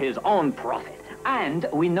for his own profit. And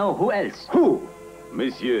we know who else. Who?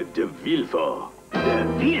 Monsieur de Villefort. De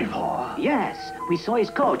Villefort? Yes, we saw his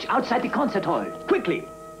coach outside the concert hall. Quickly!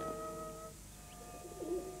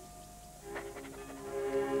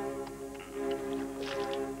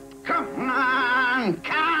 Come on,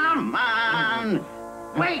 come on.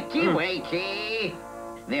 Wakey.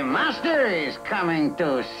 The master is coming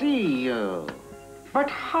to see you. But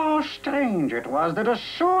how strange it was that as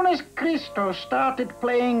soon as Keristo started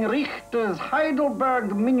playing Richter's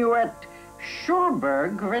Heidelberg Minuet,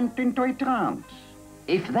 Schulberg went into a trance.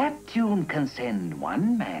 If that tune can send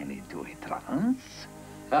one man into a trance...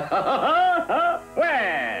 Well,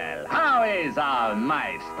 how is our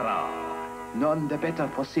maestro? None the better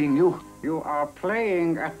for seeing you. You are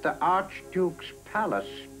playing at the Archduke's palace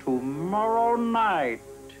tomorrow night.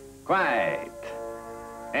 Quite.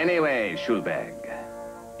 Anyway, Schulberg,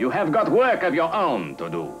 you have got work of your own to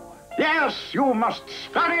do. Yes, you must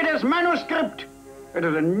study this manuscript. It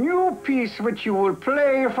is a new piece which you will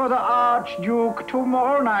play for the Archduke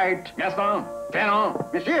tomorrow night. Gaston, Ferrand,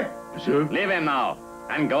 Monsieur? Monsieur? Leave him now,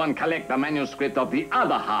 and go and collect the manuscript of the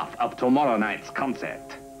other half of tomorrow night's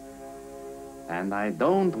concert. And I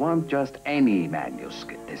don't want just any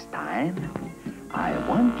manuscript this time. I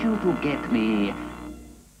want you to get me...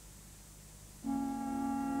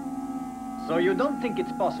 So you don't think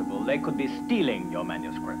it's possible they could be stealing your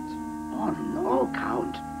manuscripts? Oh, no,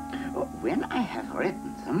 Count. When I have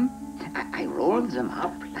written them, I roll them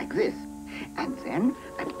up like this. And then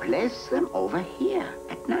I place them over here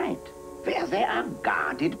at night, where they are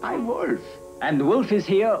guarded by Wolf. And Wolf is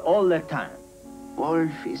here all the time?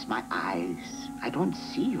 Wolf is my eyes. I don't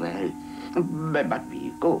see well. But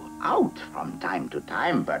we go out from time to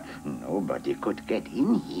time, but nobody could get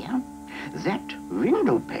in here. That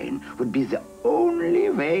window pane would be the only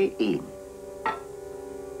way in.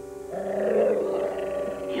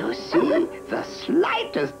 You see, the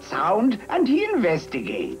slightest sound, and he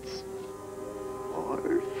investigates. Wolf?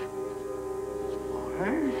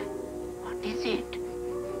 Wolf? What is it?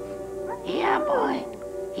 Here, boy.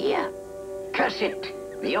 Here. Curse it.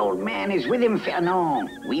 The old man is with him, Fernand.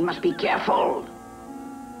 We must be careful.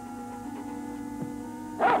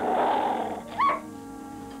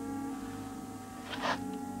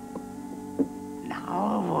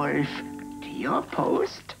 Now, Wolf, to your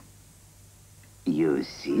post. You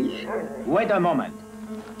see? Wait a moment.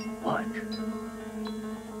 What?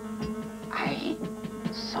 I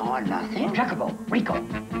saw nothing. Jacobo, Rico,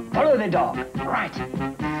 follow the dog. Right.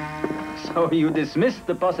 So you dismissed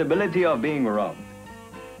the possibility of being robbed.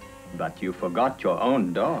 But you forgot your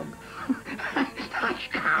own dog. I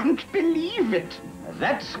can't believe it.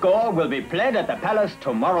 That score will be played at the palace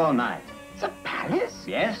tomorrow night. The palace?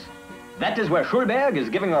 Yes. That is where Schulberg is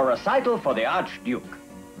giving a recital for the Archduke.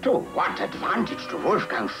 To what advantage to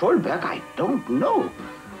Wolfgang Schulberg, I don't know.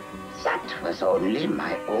 That was only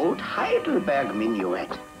my old Heidelberg Minuet.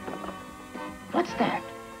 What's that?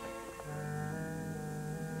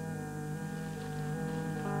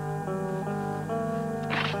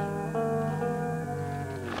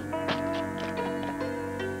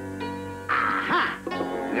 Aha!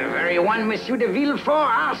 The very one Monsieur de Villefort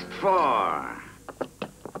asked for.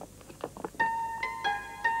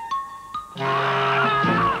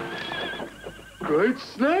 Great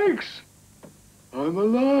snakes! I'm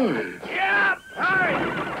alive. Yeah, hurry!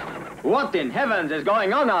 What in heavens is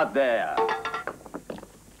going on out there?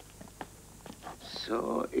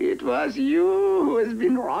 So it was you who has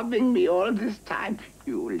been robbing me all this time,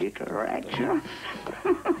 you little wretch.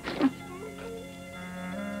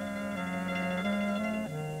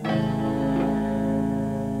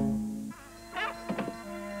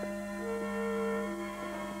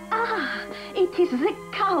 It is the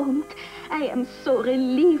Count. I am so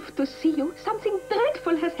relieved to see you. Something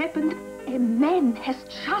dreadful has happened. A man has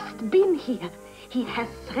just been here. He has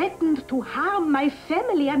threatened to harm my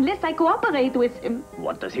family unless I cooperate with him.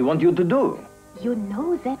 What does he want you to do? You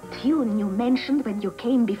know that tune you mentioned when you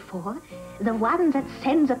came before? The one that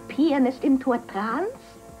sends a pianist into a trance?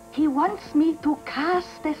 He wants me to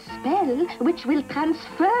cast a spell which will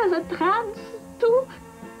transfer the trance to...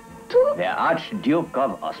 The Archduke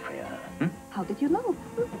of Austria. How did you know?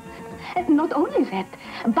 Not only that,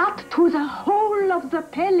 but to the whole of the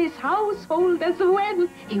palace household as well.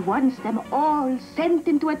 He wants them all sent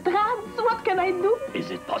into a trance. What can I do? Is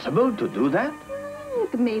it possible to do that?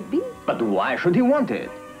 It may be. But why should he want it?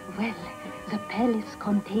 Well, the palace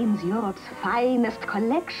contains Europe's finest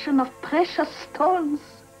collection of precious stones.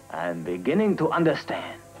 I'm beginning to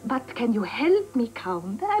understand. But can you help me,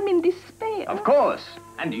 Count? I'm in despair. Of course.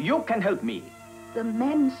 And you can help me. The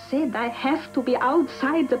man said I have to be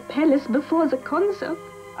outside the palace before the concert.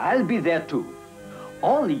 I'll be there too.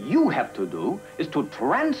 All you have to do is to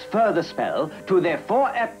transfer the spell to their 4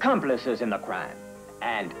 accomplices in the crime.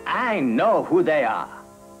 And I know who they are.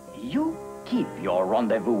 You keep your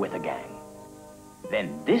rendezvous with the gang.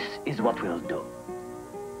 Then this is what we'll do.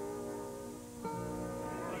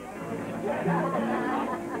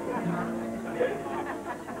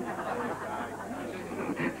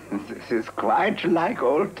 This is quite like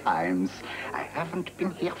old times. I haven't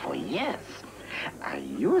been here for years. I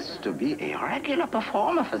used to be a regular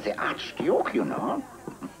performer for the Archduke, you know.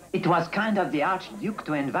 It was kind of the Archduke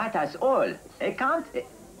to invite us all. Count?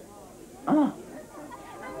 Oh.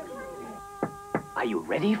 Are you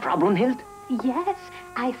ready, Frau Brunhild? Yes,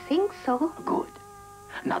 I think so. Good.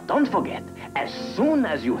 Now don't forget, as soon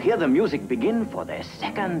as you hear the music begin for the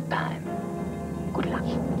 2nd time, good luck.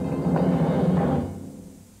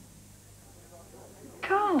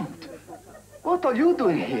 Count, what are you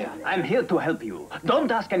doing here? I'm here to help you.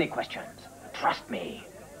 Don't ask any questions. Trust me.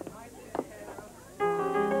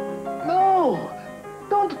 No,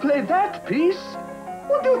 don't play that piece.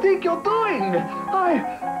 What do you think you're doing?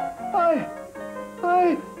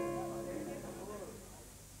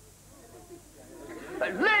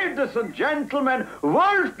 Ladies and gentlemen,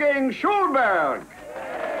 Wolfgang Schulberg.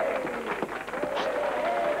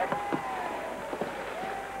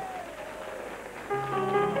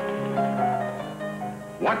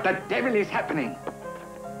 What the devil is happening?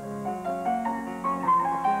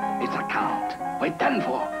 It's a Count. We're done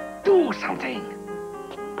for. Do something.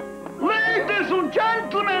 Ladies and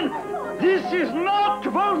gentlemen, this is not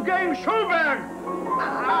Wolfgang Schulberg.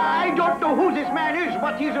 I don't know who this man is,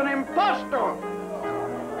 but he's an impostor.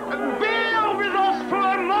 Bear with us for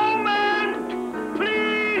a moment.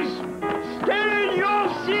 Please, stay in your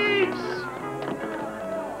seats.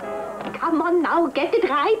 Come on now, get it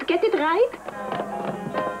right, get it right.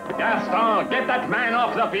 Gaston, get that man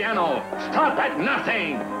off the piano. Stop at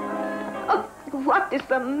nothing. Oh, what is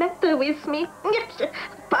the matter with me?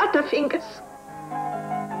 Butterfingers.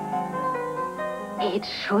 It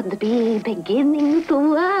should be beginning to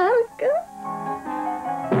work.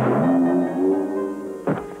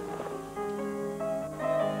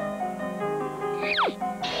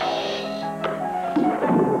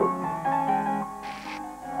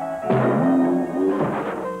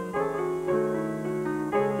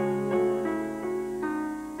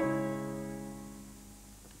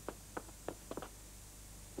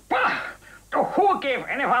 Who gave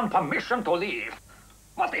anyone permission to leave?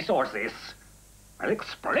 What is all this? Well,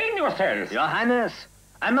 explain yourself. Your Highness,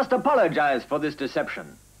 I must apologize for this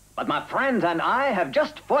deception. But my friends and I have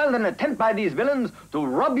just foiled an attempt by these villains to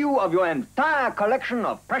rob you of your entire collection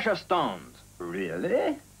of precious stones.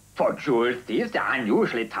 Really? For jewel thieves, they're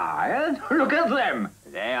unusually tired. Look at them.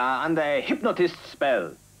 They are under a hypnotist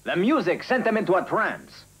spell. The music sent them into a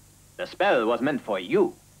trance. The spell was meant for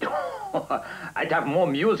you. I'd have more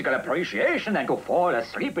musical appreciation than to fall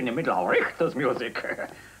asleep in the middle of Richter's music.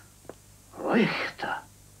 Richter?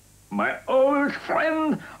 My old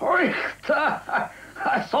friend Richter?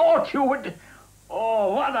 I thought you would...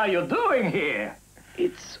 Oh, what are you doing here?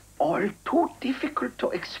 It's all too difficult to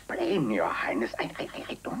explain, Your Highness. I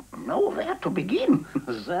don't know where to begin.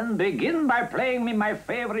 Then begin by playing me my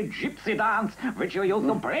favorite gypsy dance, which you used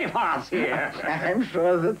to play for us here. I'm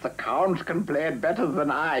sure that the Count can play it better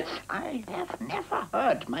than I. I have never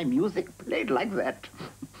heard my music played like that.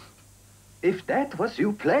 If that was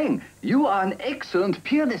you playing, you are an excellent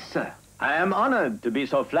pianist, sir. I am honored to be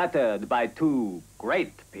so flattered by 2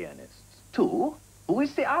 great pianists. 2? Who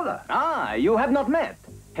is the other? Ah, you have not met.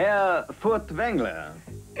 Herr Furtwängler.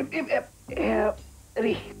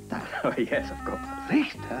 Richter. Oh, yes, of course.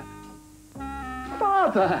 Richter?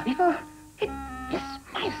 Father! It is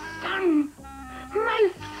my son! My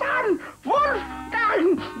son! Wolfgang!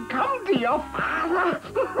 I'm come to your father.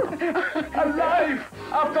 Alive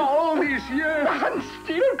after all these years. And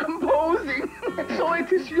still composing. So it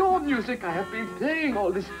is your music I have been playing all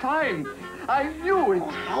this time. I knew it.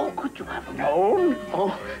 How could you have known?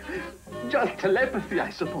 Oh, just telepathy, I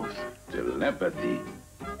suppose. Telepathy.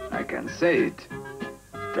 I can say it.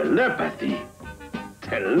 Telepathy.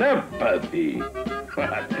 Telepathy.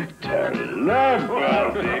 Telepathy.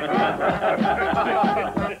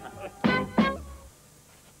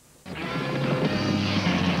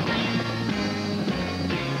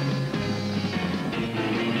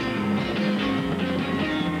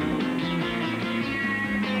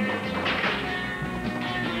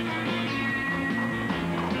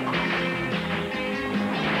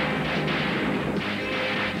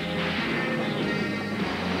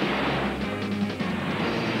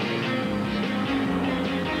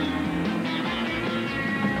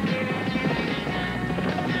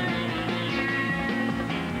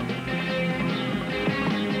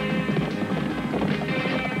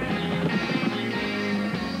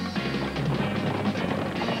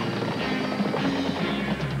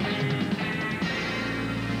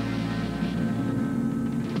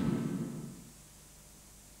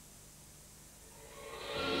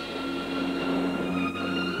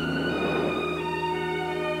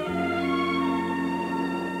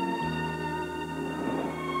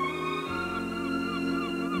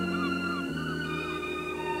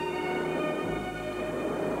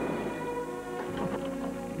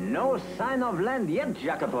 No sign of land yet,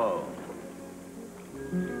 Jacopo.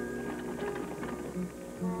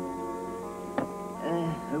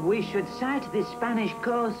 We should sight the Spanish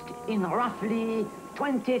coast in roughly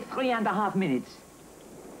 23.5 minutes.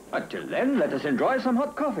 Till then, let us enjoy some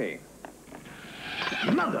hot coffee.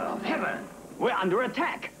 Mother of heaven! We're under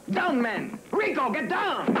attack! Down, men! Rico, get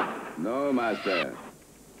down! No, master.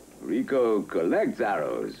 Rico collects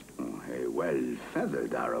arrows. A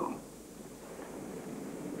well-feathered arrow.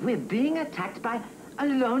 We're being attacked by a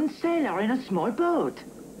lone sailor in a small boat.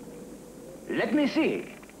 Let me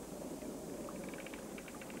see.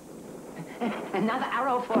 Another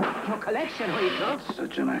arrow for your collection, Rico.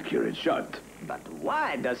 Such an accurate shot. But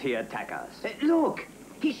why does he attack us? Look,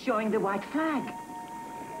 he's showing the white flag.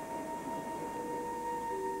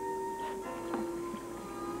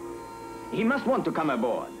 He must want to come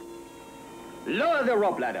aboard. Lower the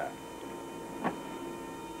rope ladder.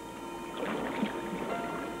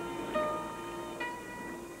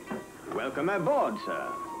 Welcome aboard, sir.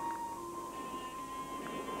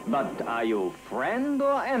 But are you friend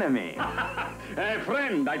or enemy? A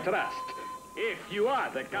friend, I trust. If you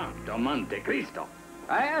are the Count of Monte Cristo.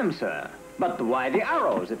 I am, sir. But why the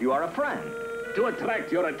arrows if you are a friend? To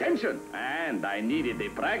attract your attention. And I needed the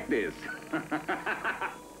practice.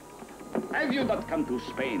 Have you not come to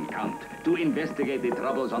Spain, Count, to investigate the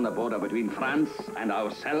troubles on the border between France and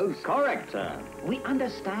ourselves? Correct, sir. We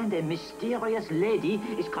understand a mysterious lady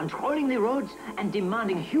is controlling the roads and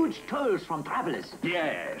demanding huge tolls from travelers.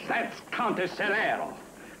 Yes, that's Countess Celero.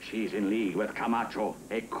 She's in league with Camacho,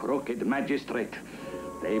 a crooked magistrate.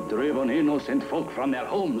 They've driven innocent folk from their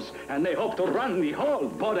homes, and they hope to run the whole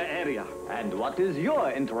border area. And what is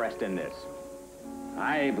your interest in this?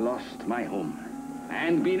 I've lost my home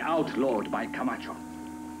and been outlawed by Camacho.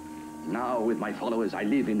 Now, with my followers, I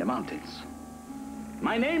live in the mountains.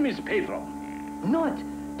 My name is Pedro. Not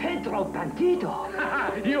Pedro Bandido.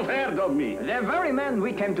 You've heard of me. The very man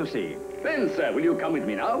we came to see. Then, sir, will you come with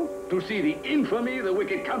me now to see the infamy the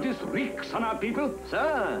wicked Countess wreaks on our people?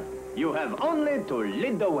 Sir, you have only to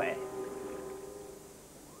lead the way.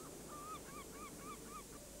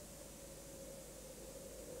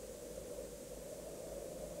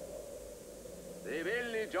 The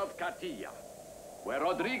village of Catilla, where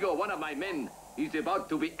Rodrigo, one of my men, is about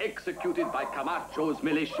to be executed by Camacho's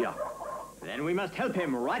militia. Then we must help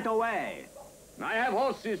him right away. I have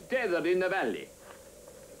horses tethered in the valley.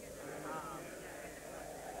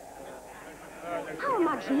 How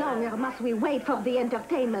much longer must we wait for the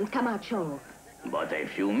entertainment, Camacho? But a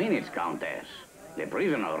few minutes, Countess. The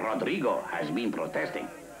prisoner, Rodrigo, has been protesting.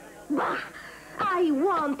 Bah! I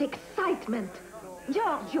want excitement.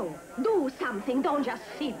 Giorgio, do something. Don't just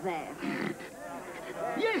sit there.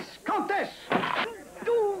 Yes, Countess!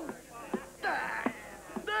 Do...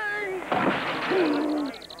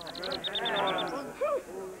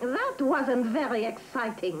 That wasn't very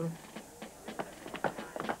exciting.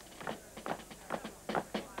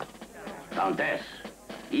 Countess,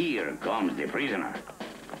 here comes the prisoner.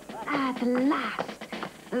 At last.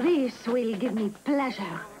 This will give me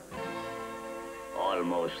pleasure.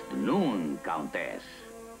 Almost noon, Countess.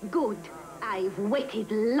 Good. I've waited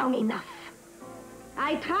long enough.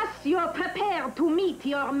 I trust you're prepared to meet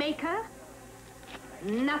your maker.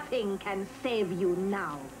 Nothing can save you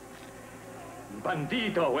now.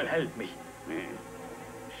 Bandido will help me.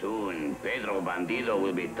 Soon, Pedro Bandido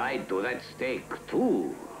will be tied to that stake,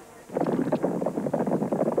 too.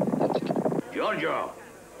 Giorgio,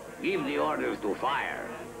 give the orders to fire.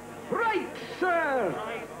 Right, sir.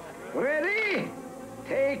 Ready?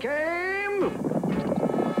 Take aim.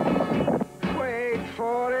 Wait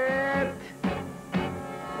for it.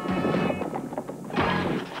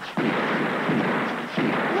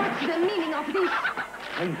 What's the meaning of this?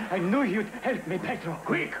 I knew you'd help me, Pedro.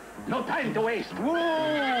 Quick, no time to waste.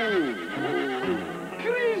 Whoa!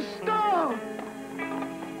 Cristo!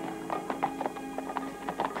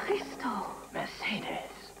 Cristo.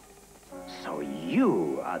 Mercedes. So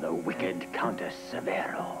you are the wicked Countess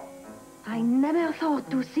Severo. I never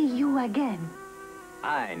thought to see you again.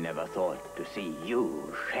 I never thought to see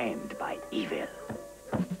you shamed by evil.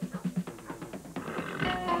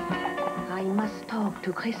 I must talk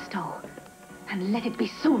to Cristo, and let it be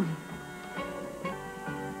soon.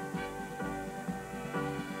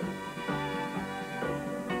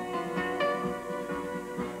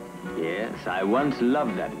 Yes, I once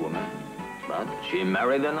loved that woman, but she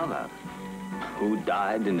married another, who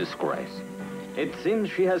died in disgrace. It seems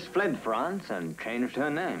she has fled France and changed her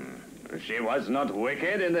name. She was not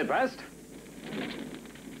wicked in the past?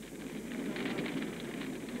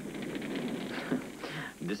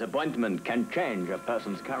 Disappointment can change a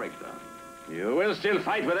person's character. You will still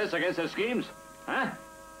fight with us against her schemes, huh?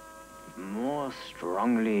 More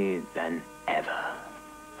strongly than ever.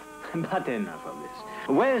 But enough of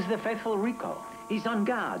this. Where's the faithful Rico? He's on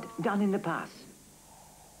guard, down in the pass.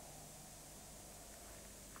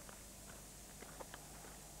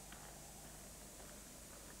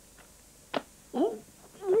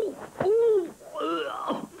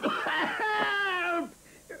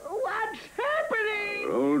 What's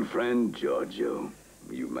happening? Old friend Giorgio,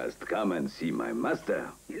 you must come and see my master.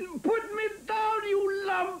 Put me down, you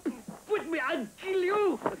lump! Put me, I'll kill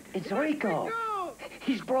you! It's Rico.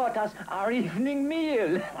 He's brought us our evening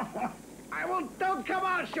meal. I will tell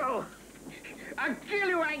Camacho! I'll kill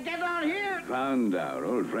you when I get down here! Found our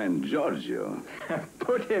old friend Giorgio.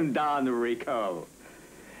 Put him down, Rico.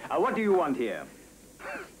 What do you want here?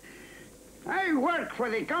 I work for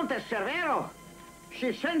the Countess Severo.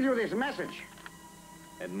 She sends you this message.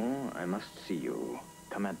 Edmond, I must see you.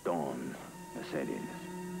 Come at dawn, Mercedes.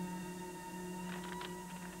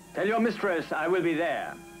 Tell your mistress I will be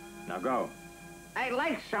there. Now go. I'd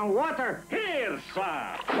like some water. Here,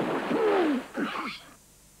 sir!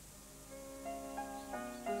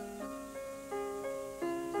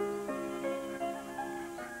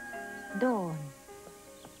 Dawn.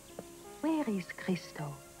 Where is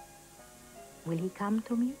Cristo? Will he come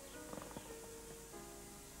to me?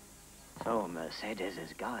 So Mercedes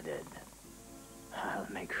is guarded. I'll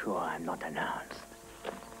make sure I'm not announced.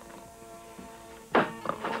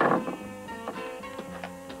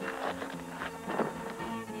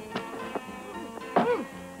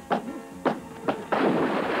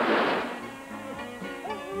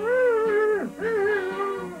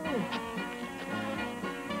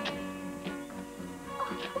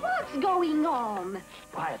 What's going on?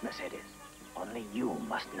 Quiet, Mercedes. Only you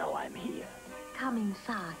must know I'm here. Come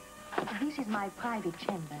inside. This is my private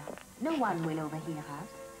chamber. No one will overhear us.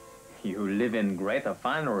 You live in greater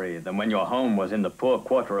finery than when your home was in the poor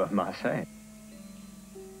quarter of Marseille.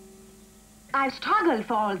 I've struggled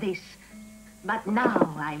for all this, but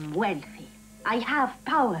now I'm wealthy. I have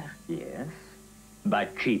power. Yes? By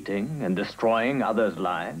cheating and destroying others'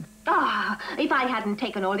 lives? Ah, if I hadn't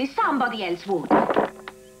taken all this, somebody else would.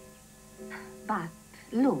 But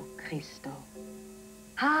look, Cristo.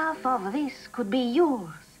 Half of this could be yours.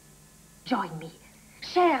 Join me.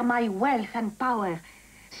 Share my wealth and power.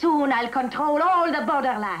 Soon I'll control all the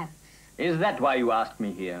borderlands. Is that why you asked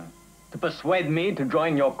me here? To persuade me to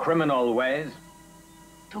join your criminal ways?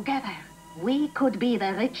 Together, we could be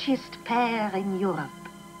the richest pair in Europe.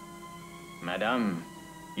 Madame,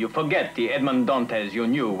 you forget the Edmond Dantes you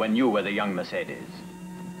knew when you were the young Mercedes.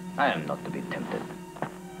 I am not to be tempted.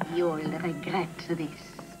 You'll regret this.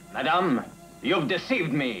 Madame, you've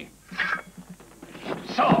deceived me.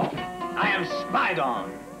 So, I am spied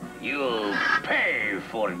on. You'll pay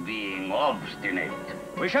for being obstinate.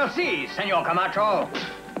 We shall see, Senor Camacho.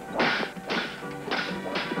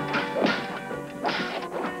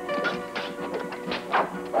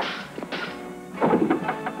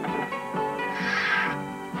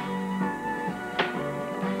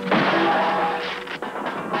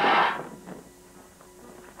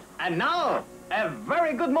 And now, a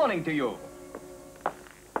very good morning to you.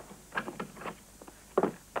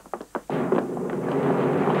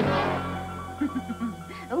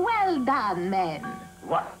 done, men.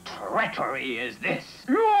 What treachery is this?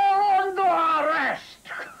 You're under arrest,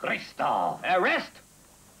 Keristo. Arrest?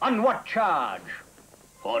 On what charge?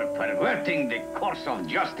 For perverting the course of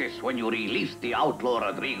justice when you release the outlaw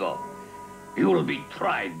Rodrigo. You'll be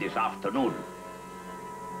tried this afternoon.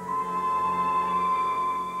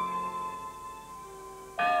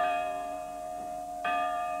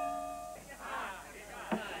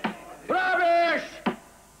 Rubbish!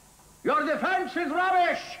 Your defense is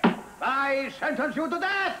rubbish! I sentence you to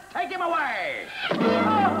death! Take him away!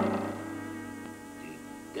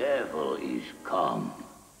 The devil is come.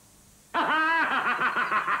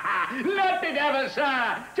 Not the devil,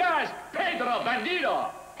 sir. Just Pedro Bandido.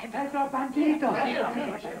 Pedro Bandido!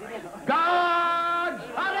 Guards!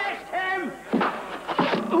 Arrest him!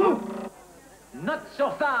 Not so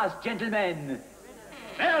fast, gentlemen.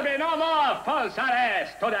 There'll be no more false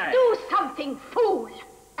arrest today. Do something, fool!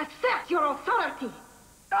 Assert your authority!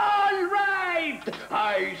 All right!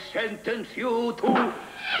 I sentence you to...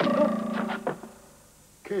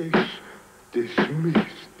 Case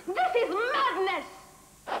dismissed. This is madness!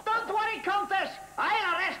 Don't worry, Countess!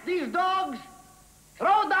 I'll arrest these dogs!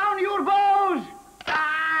 Throw down your bows!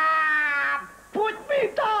 Ah! Put me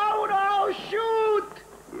down or I'll shoot!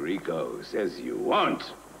 Rico says you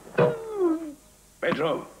won't.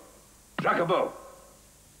 Pedro, Jacobo.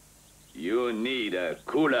 You need a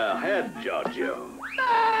cooler head, Giorgio.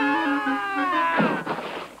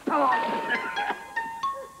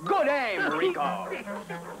 Good aim, Rico.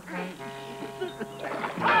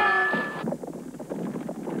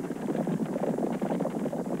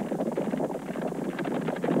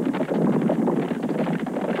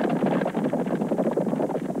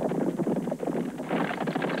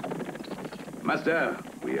 Master,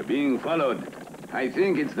 we are being followed. I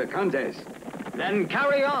think it's the Countess. Then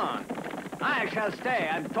carry on. I shall stay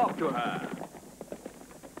and talk to her.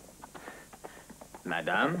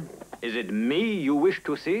 Madame, is it me you wish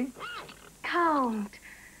to see? Count,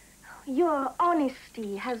 your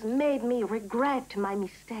honesty has made me regret my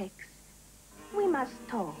mistakes. We must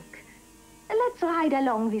talk. Let's ride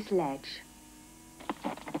along this ledge.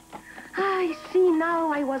 I see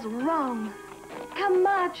now I was wrong.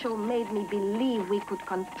 Camacho made me believe we could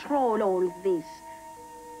control all this.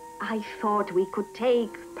 I thought we could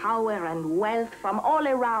take power and wealth from all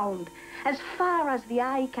around, as far as the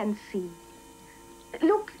eye can see.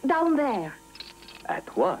 Look down there. At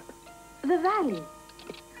what? The valley.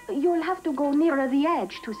 You'll have to go nearer the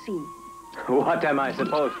edge to see. What am I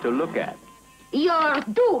supposed to look at? Your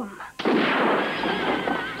doom.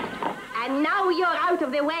 And now you're out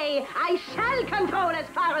of the way, I shall control as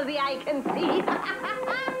far as the eye can see.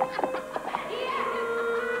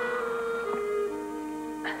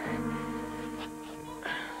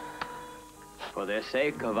 For the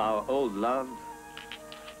sake of our old love,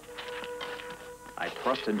 I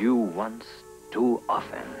trusted you once too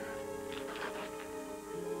often.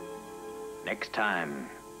 Next time,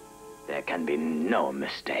 there can be no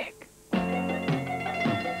mistake.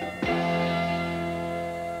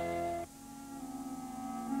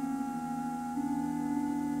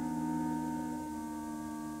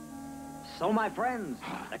 So, my friends,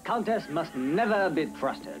 the Countess must never be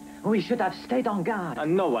trusted. We should have stayed on guard.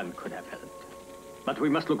 No one could have helped. But we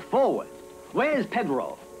must look forward. Where's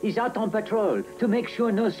Pedro? He's out on patrol to make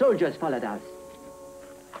sure no soldiers followed us.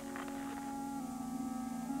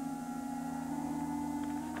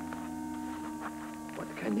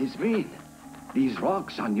 What can this mean? These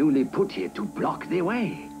rocks are newly put here to block the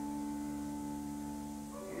way.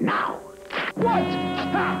 Now! What?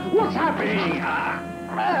 What's happening?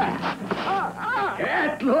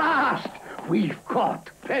 At last! We've caught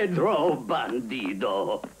Pedro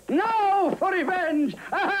Bandido. Now for revenge!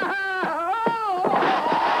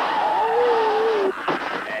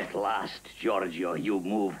 At last, Giorgio, you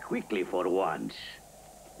moved quickly for once.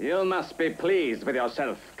 You must be pleased with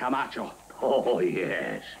yourself, Camacho. Oh,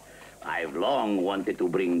 yes. I've long wanted to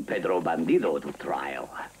bring Pedro Bandido to trial.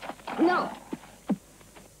 No.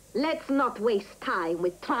 Let's not waste time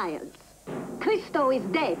with trials. Cristo is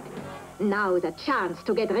dead. Now is a chance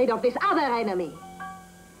to get rid of this other enemy.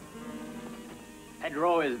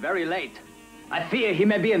 Pedro is very late. I fear he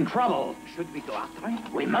may be in trouble. Should we go after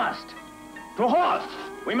him? We must. To horse!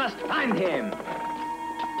 We must find him.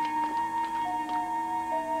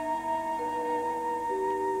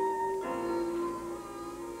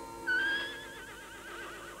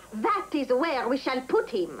 That is where we shall put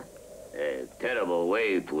him. A terrible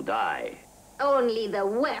way to die. Only the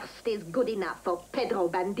worst is good enough for Pedro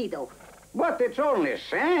Bandido. But it's only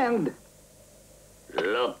sand.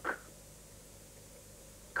 Look.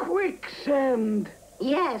 Quicksand.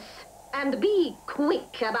 Yes, And be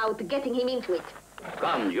quick about getting him into it.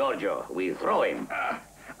 Come, Giorgio, we throw him.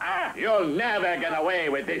 You'll never get away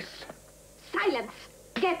with this. Silence!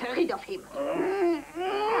 Get rid of him.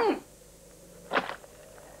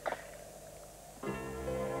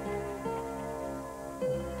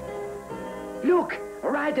 Look!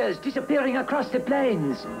 Riders disappearing across the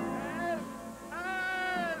plains.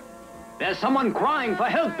 There's someone crying for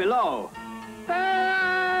help below.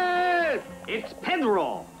 Help! It's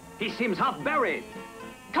Pedro. He seems half buried.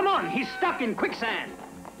 Come on, he's stuck in quicksand.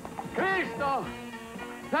 Cristo!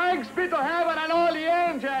 Thanks be to heaven and all the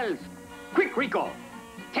angels! Quick, Rico.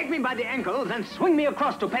 Take me by the ankles and swing me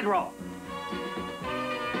across to Pedro.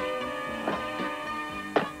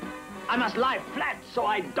 I must lie flat so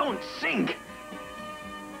I don't sink.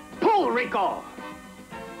 Pull, Rico!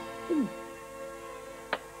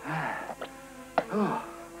 Oh,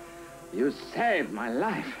 you saved my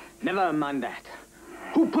life. Never mind that.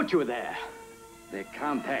 Who put you there? The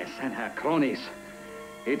Countess and her cronies.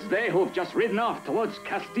 It's they who've just ridden off towards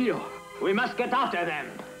Castillo. We must get after them.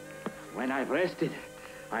 When I've rested,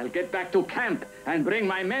 I'll get back to camp and bring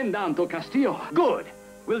my men down to Castillo. Good.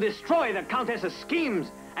 We'll destroy the Countess's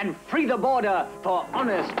schemes and free the border for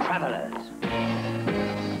honest travelers.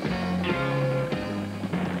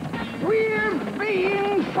 We're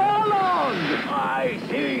being followed! I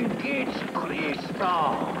think it's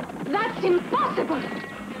Cristo. That's impossible!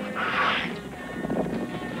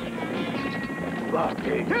 But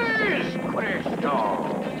it is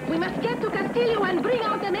Cristo! We must get to Castillo and bring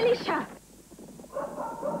out the militia.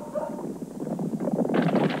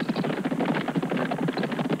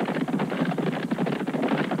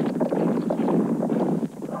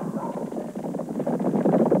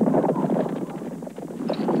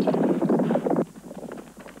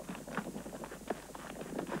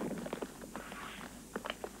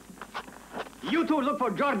 You two look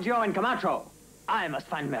for Giorgio and Camacho. I must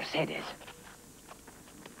find Mercedes.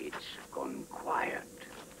 It's gone quiet.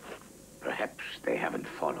 Perhaps they haven't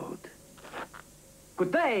followed.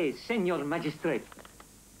 Good day, Senor Magistrate.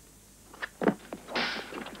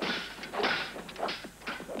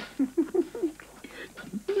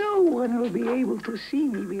 No one will be able to see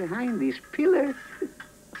me behind this pillar.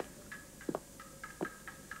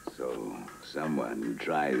 So, someone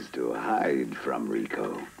tries to hide from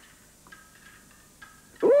Rico.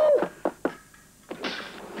 Ooh!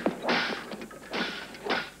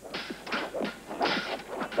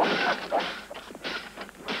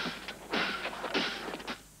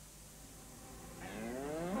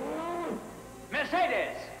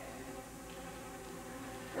 Mercedes!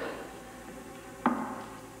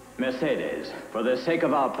 Mercedes, for the sake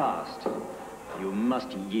of our past, you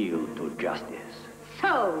must yield to justice.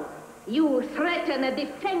 So, you threaten a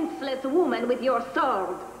defenseless woman with your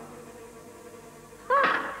sword.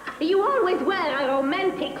 Ah, you always were a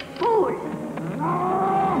romantic fool.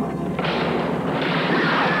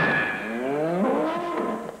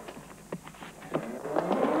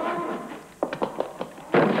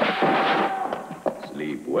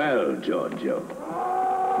 Sleep well, Giorgio.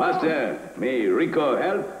 Master, may Rico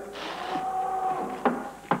help?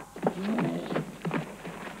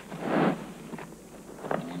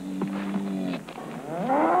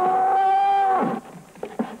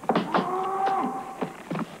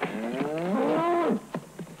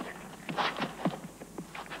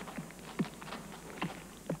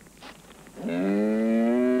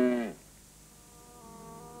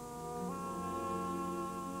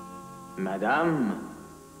 Madame,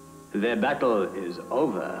 the battle is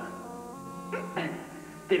over.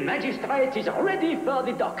 The magistrate is ready for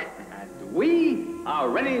the dock. And we are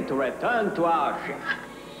ready to return to our ship.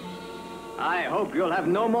 I hope you'll have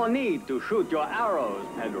no more need to shoot your arrows,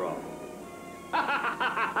 Pedro.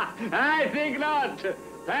 I think not.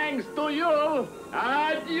 Thanks to you.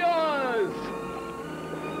 Adios.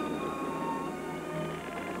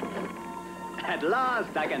 At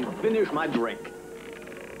last, I can finish my drink.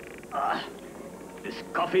 This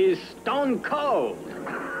coffee is stone cold.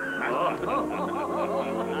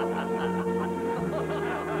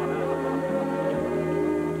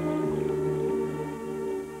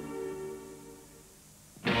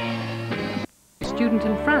 Student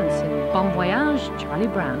in France in Bon Voyage, Charlie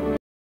Brown.